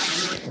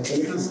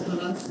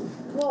sampanas.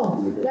 No,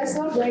 that's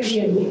not right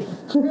here.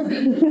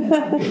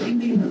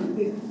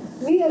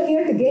 We are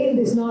here to gain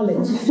this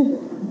knowledge.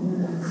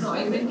 No,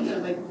 I meant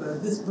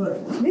this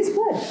birth. This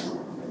birth.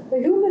 The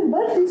human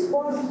birth is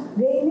for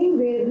gaining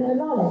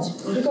knowledge.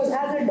 Because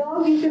as a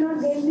dog, you cannot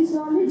gain this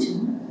knowledge.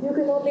 You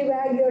can only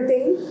wag your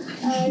tail.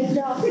 And as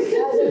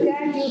a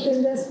cat, you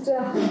can just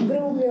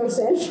groom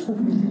yourself.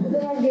 You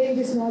cannot gain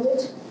this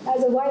knowledge.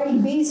 As a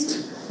wild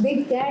beast,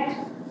 big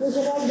cat, you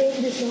cannot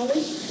gain this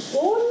knowledge.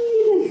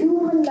 Only the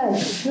human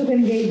life you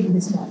can gain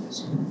this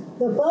knowledge.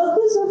 The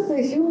purpose of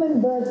the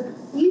human birth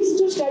is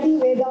to study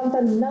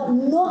Vedanta,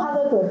 no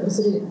other purpose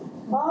really.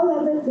 All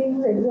other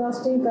things,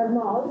 exhausting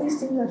karma, all these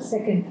things are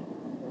second.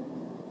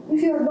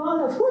 If you are born,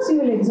 of course you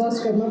will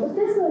exhaust karma, but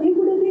that's not, you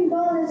could have been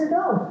born as a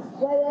dog.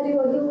 Why are you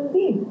a human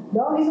being?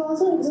 Dog is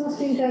also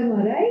exhausting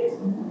karma, right?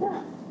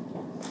 Yeah.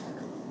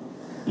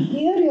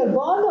 Here you are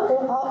born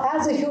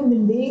as a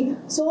human being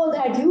so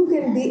that you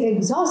can be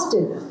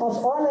exhausted of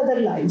all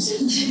other lives.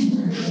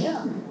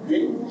 Yeah.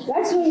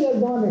 That's why you are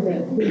born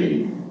again.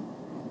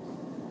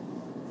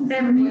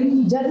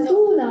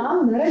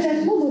 Jantunam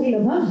narajanma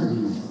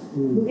durlabham.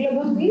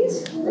 Durlabham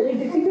means very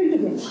difficult to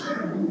get.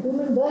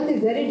 Human birth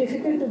is very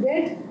difficult to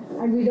get,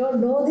 and we don't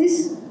know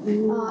this.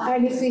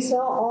 And if we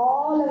saw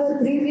all our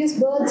previous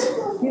births,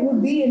 we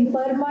would be in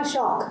perma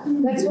shock.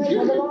 That's why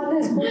Bhagavan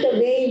has put a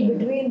veil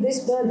between this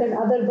birth and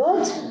other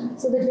births,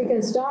 so that we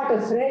can start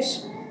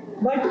afresh.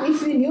 But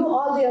if we knew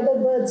all the other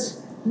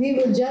births, we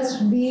would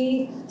just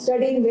be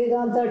studying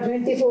Vedanta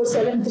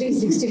 24/7,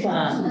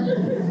 365.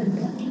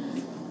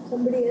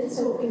 Somebody else?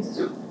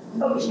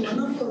 One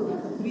of the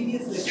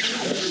previous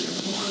lectures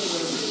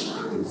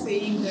were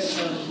saying that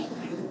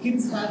the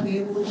kids have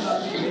their own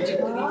karmic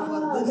trajectory for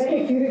this.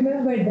 Correct, you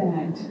remember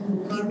that.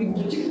 Karmic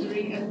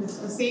trajectory, and the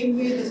same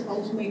way the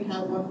spouse might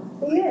have one.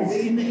 Yes.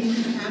 In the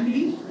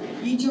family,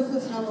 each of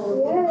us have our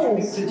own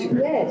karmic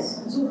trajectory. Yes.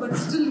 So, but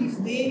still, if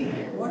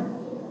what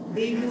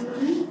they go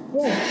through,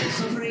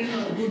 suffering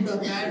or good or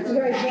bad,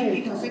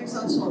 it affects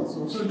us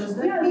also. So does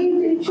that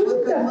mean it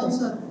shouldn't our affect.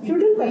 karmas are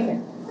Shouldn't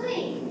affect.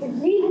 It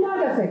need not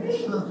affect.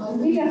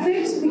 It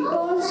affects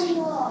because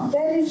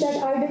there is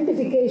that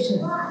identification.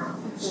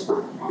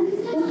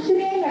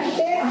 Putre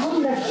natte aham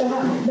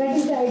nattah. That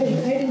is the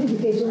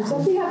identification.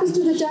 Something happens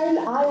to the child,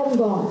 I am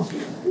gone.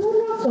 You are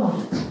not gone.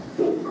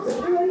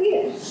 You are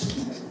here.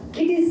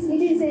 It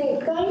is a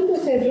kind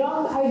of a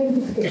wrong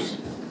identification.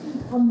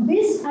 On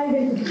this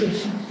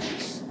identification,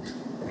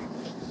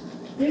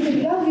 you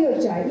can love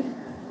your child,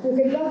 you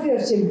can love your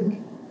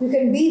children, you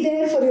can be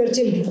there for your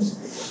children,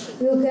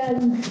 you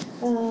can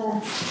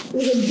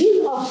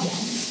give of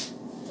that.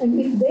 And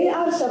if they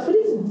are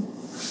suffering,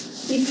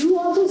 if you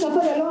also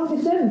suffer along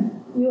with them,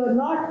 you are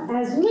not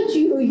as much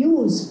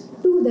use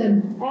to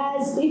them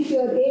as if you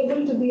are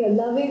able to be a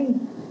loving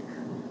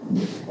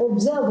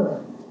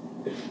observer,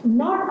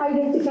 not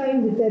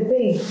identifying with their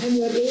pain, and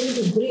you are able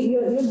to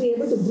you'll be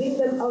able to bring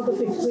them out of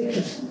it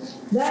quicker.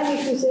 Than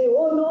if you say,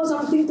 oh no,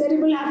 something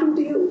terrible happened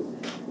to you.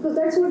 Because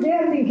that's what they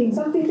are thinking,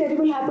 something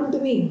terrible happened to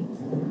me.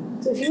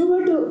 So if you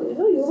were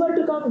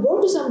to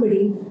go to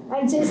somebody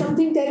and say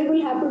something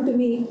terrible happened to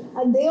me,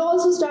 and they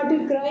also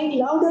started crying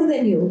louder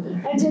than you,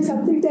 and say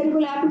something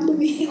terrible happened to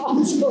me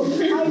also,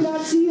 I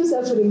not see you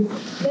suffering,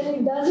 then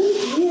it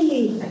doesn't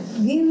really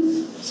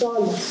give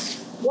solace.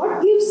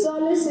 What gives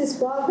solace is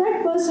for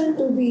that person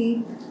to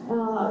be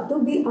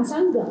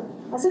asanga.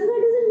 Asanga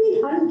doesn't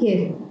mean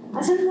uncaring.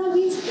 Asanga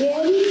means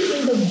caring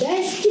in the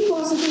best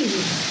possible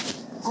way.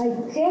 I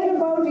care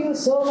about you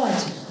so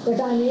much that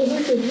I am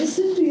able to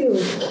listen to you,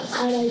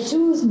 and I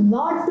choose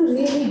not to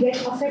really get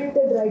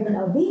affected right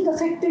now. Being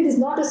affected is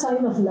not a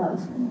sign of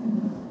love.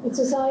 It's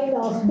a sign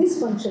of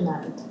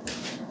dysfunctionality.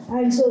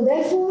 And so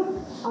therefore,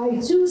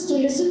 I choose to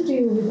listen to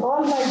you with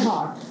all my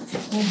heart.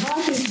 My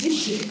heart is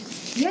with you.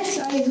 Yes,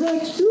 I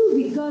hurt too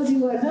because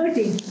you are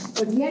hurting,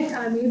 but yet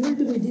I am able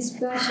to be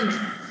dispassionate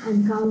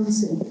and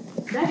counsel.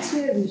 That's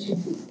where we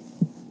should be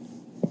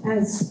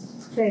as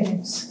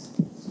parents.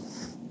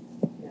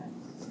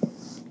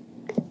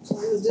 So I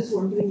was just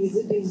wondering, is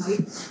it in my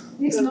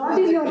It's not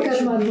in your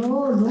karma.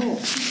 No.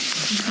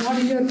 It's not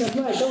in your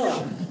karma at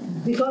all.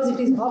 Because it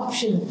is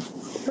optional.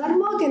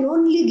 Karma can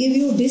only give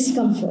you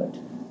discomfort.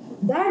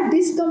 That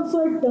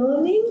discomfort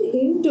turning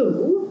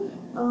into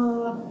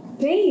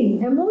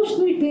pain,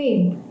 emotional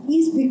pain,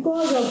 is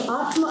because of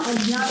Atma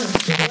Ajnana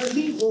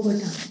working over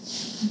time.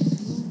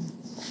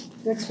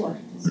 That's what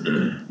it is.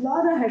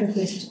 Laura had a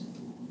question.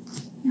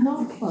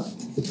 No?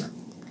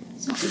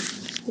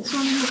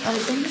 Swami,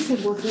 can you say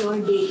what your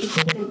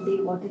typical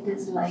day, what it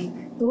is like?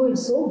 Oh,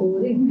 it's so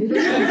boring. I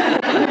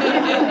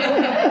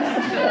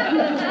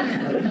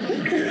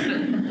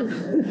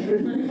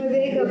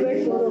wake up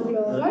at 4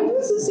 o'clock. I do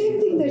the same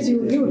thing that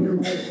you do.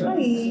 I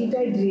eat,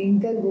 I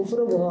drink, I go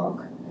for a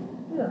walk.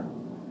 Yeah.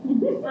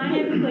 I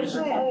have a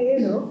question.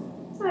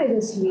 I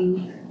just sleep.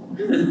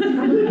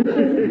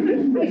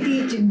 I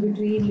teach in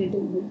between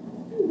little bit.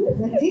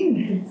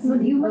 Nothing.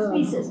 But you must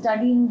be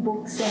studying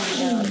books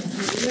and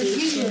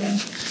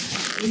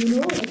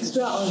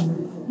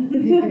extraordinary.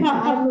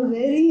 I'm a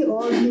very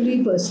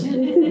ordinary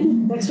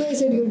person. That's why I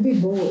said you'll be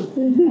bored.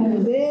 I'm a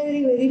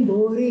very, very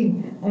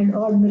boring and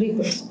ordinary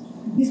person.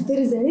 If there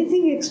is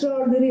anything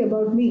extraordinary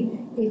about me,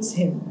 it's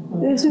him.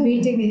 It's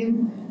meeting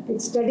him,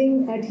 it's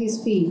studying at his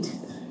feet.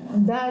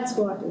 And that's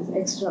what is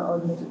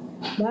extraordinary.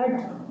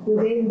 That you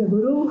gain the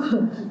Guru,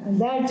 and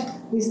that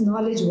his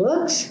knowledge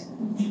works,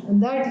 and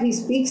that he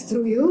speaks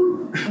through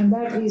you, and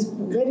that he is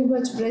very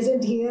much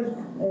present here,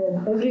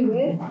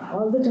 everywhere,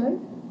 all the time.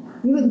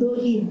 Even though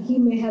he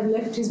may have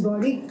left his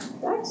body,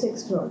 that's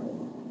extraordinary.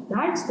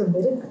 That's the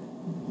miracle.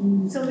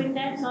 So with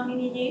that,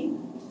 Swaminiji,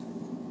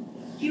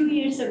 few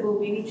years ago,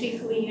 maybe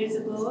 3-4 years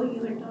ago,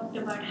 you had talked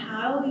about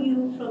how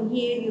you, from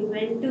here, you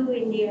went to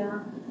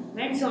India,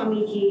 met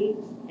Swamiji,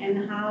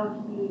 and how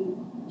he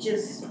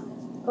just...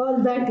 All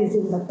that is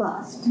in the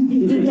past.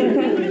 Swamiji,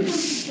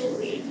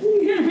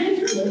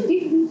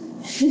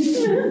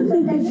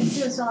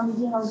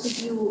 how did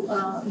you,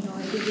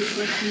 did you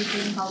first meet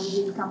him? How did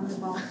it come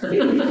about?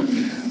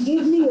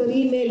 Give me your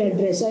email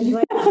address. I'll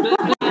write.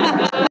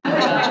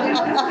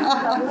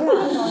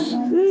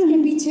 इसके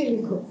पीछे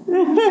लिखो.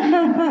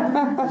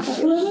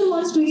 Whoever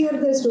wants to hear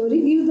the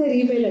story, give their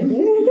email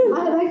address. I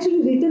have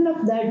actually written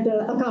up that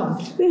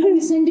account. I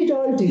will send it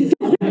all to you.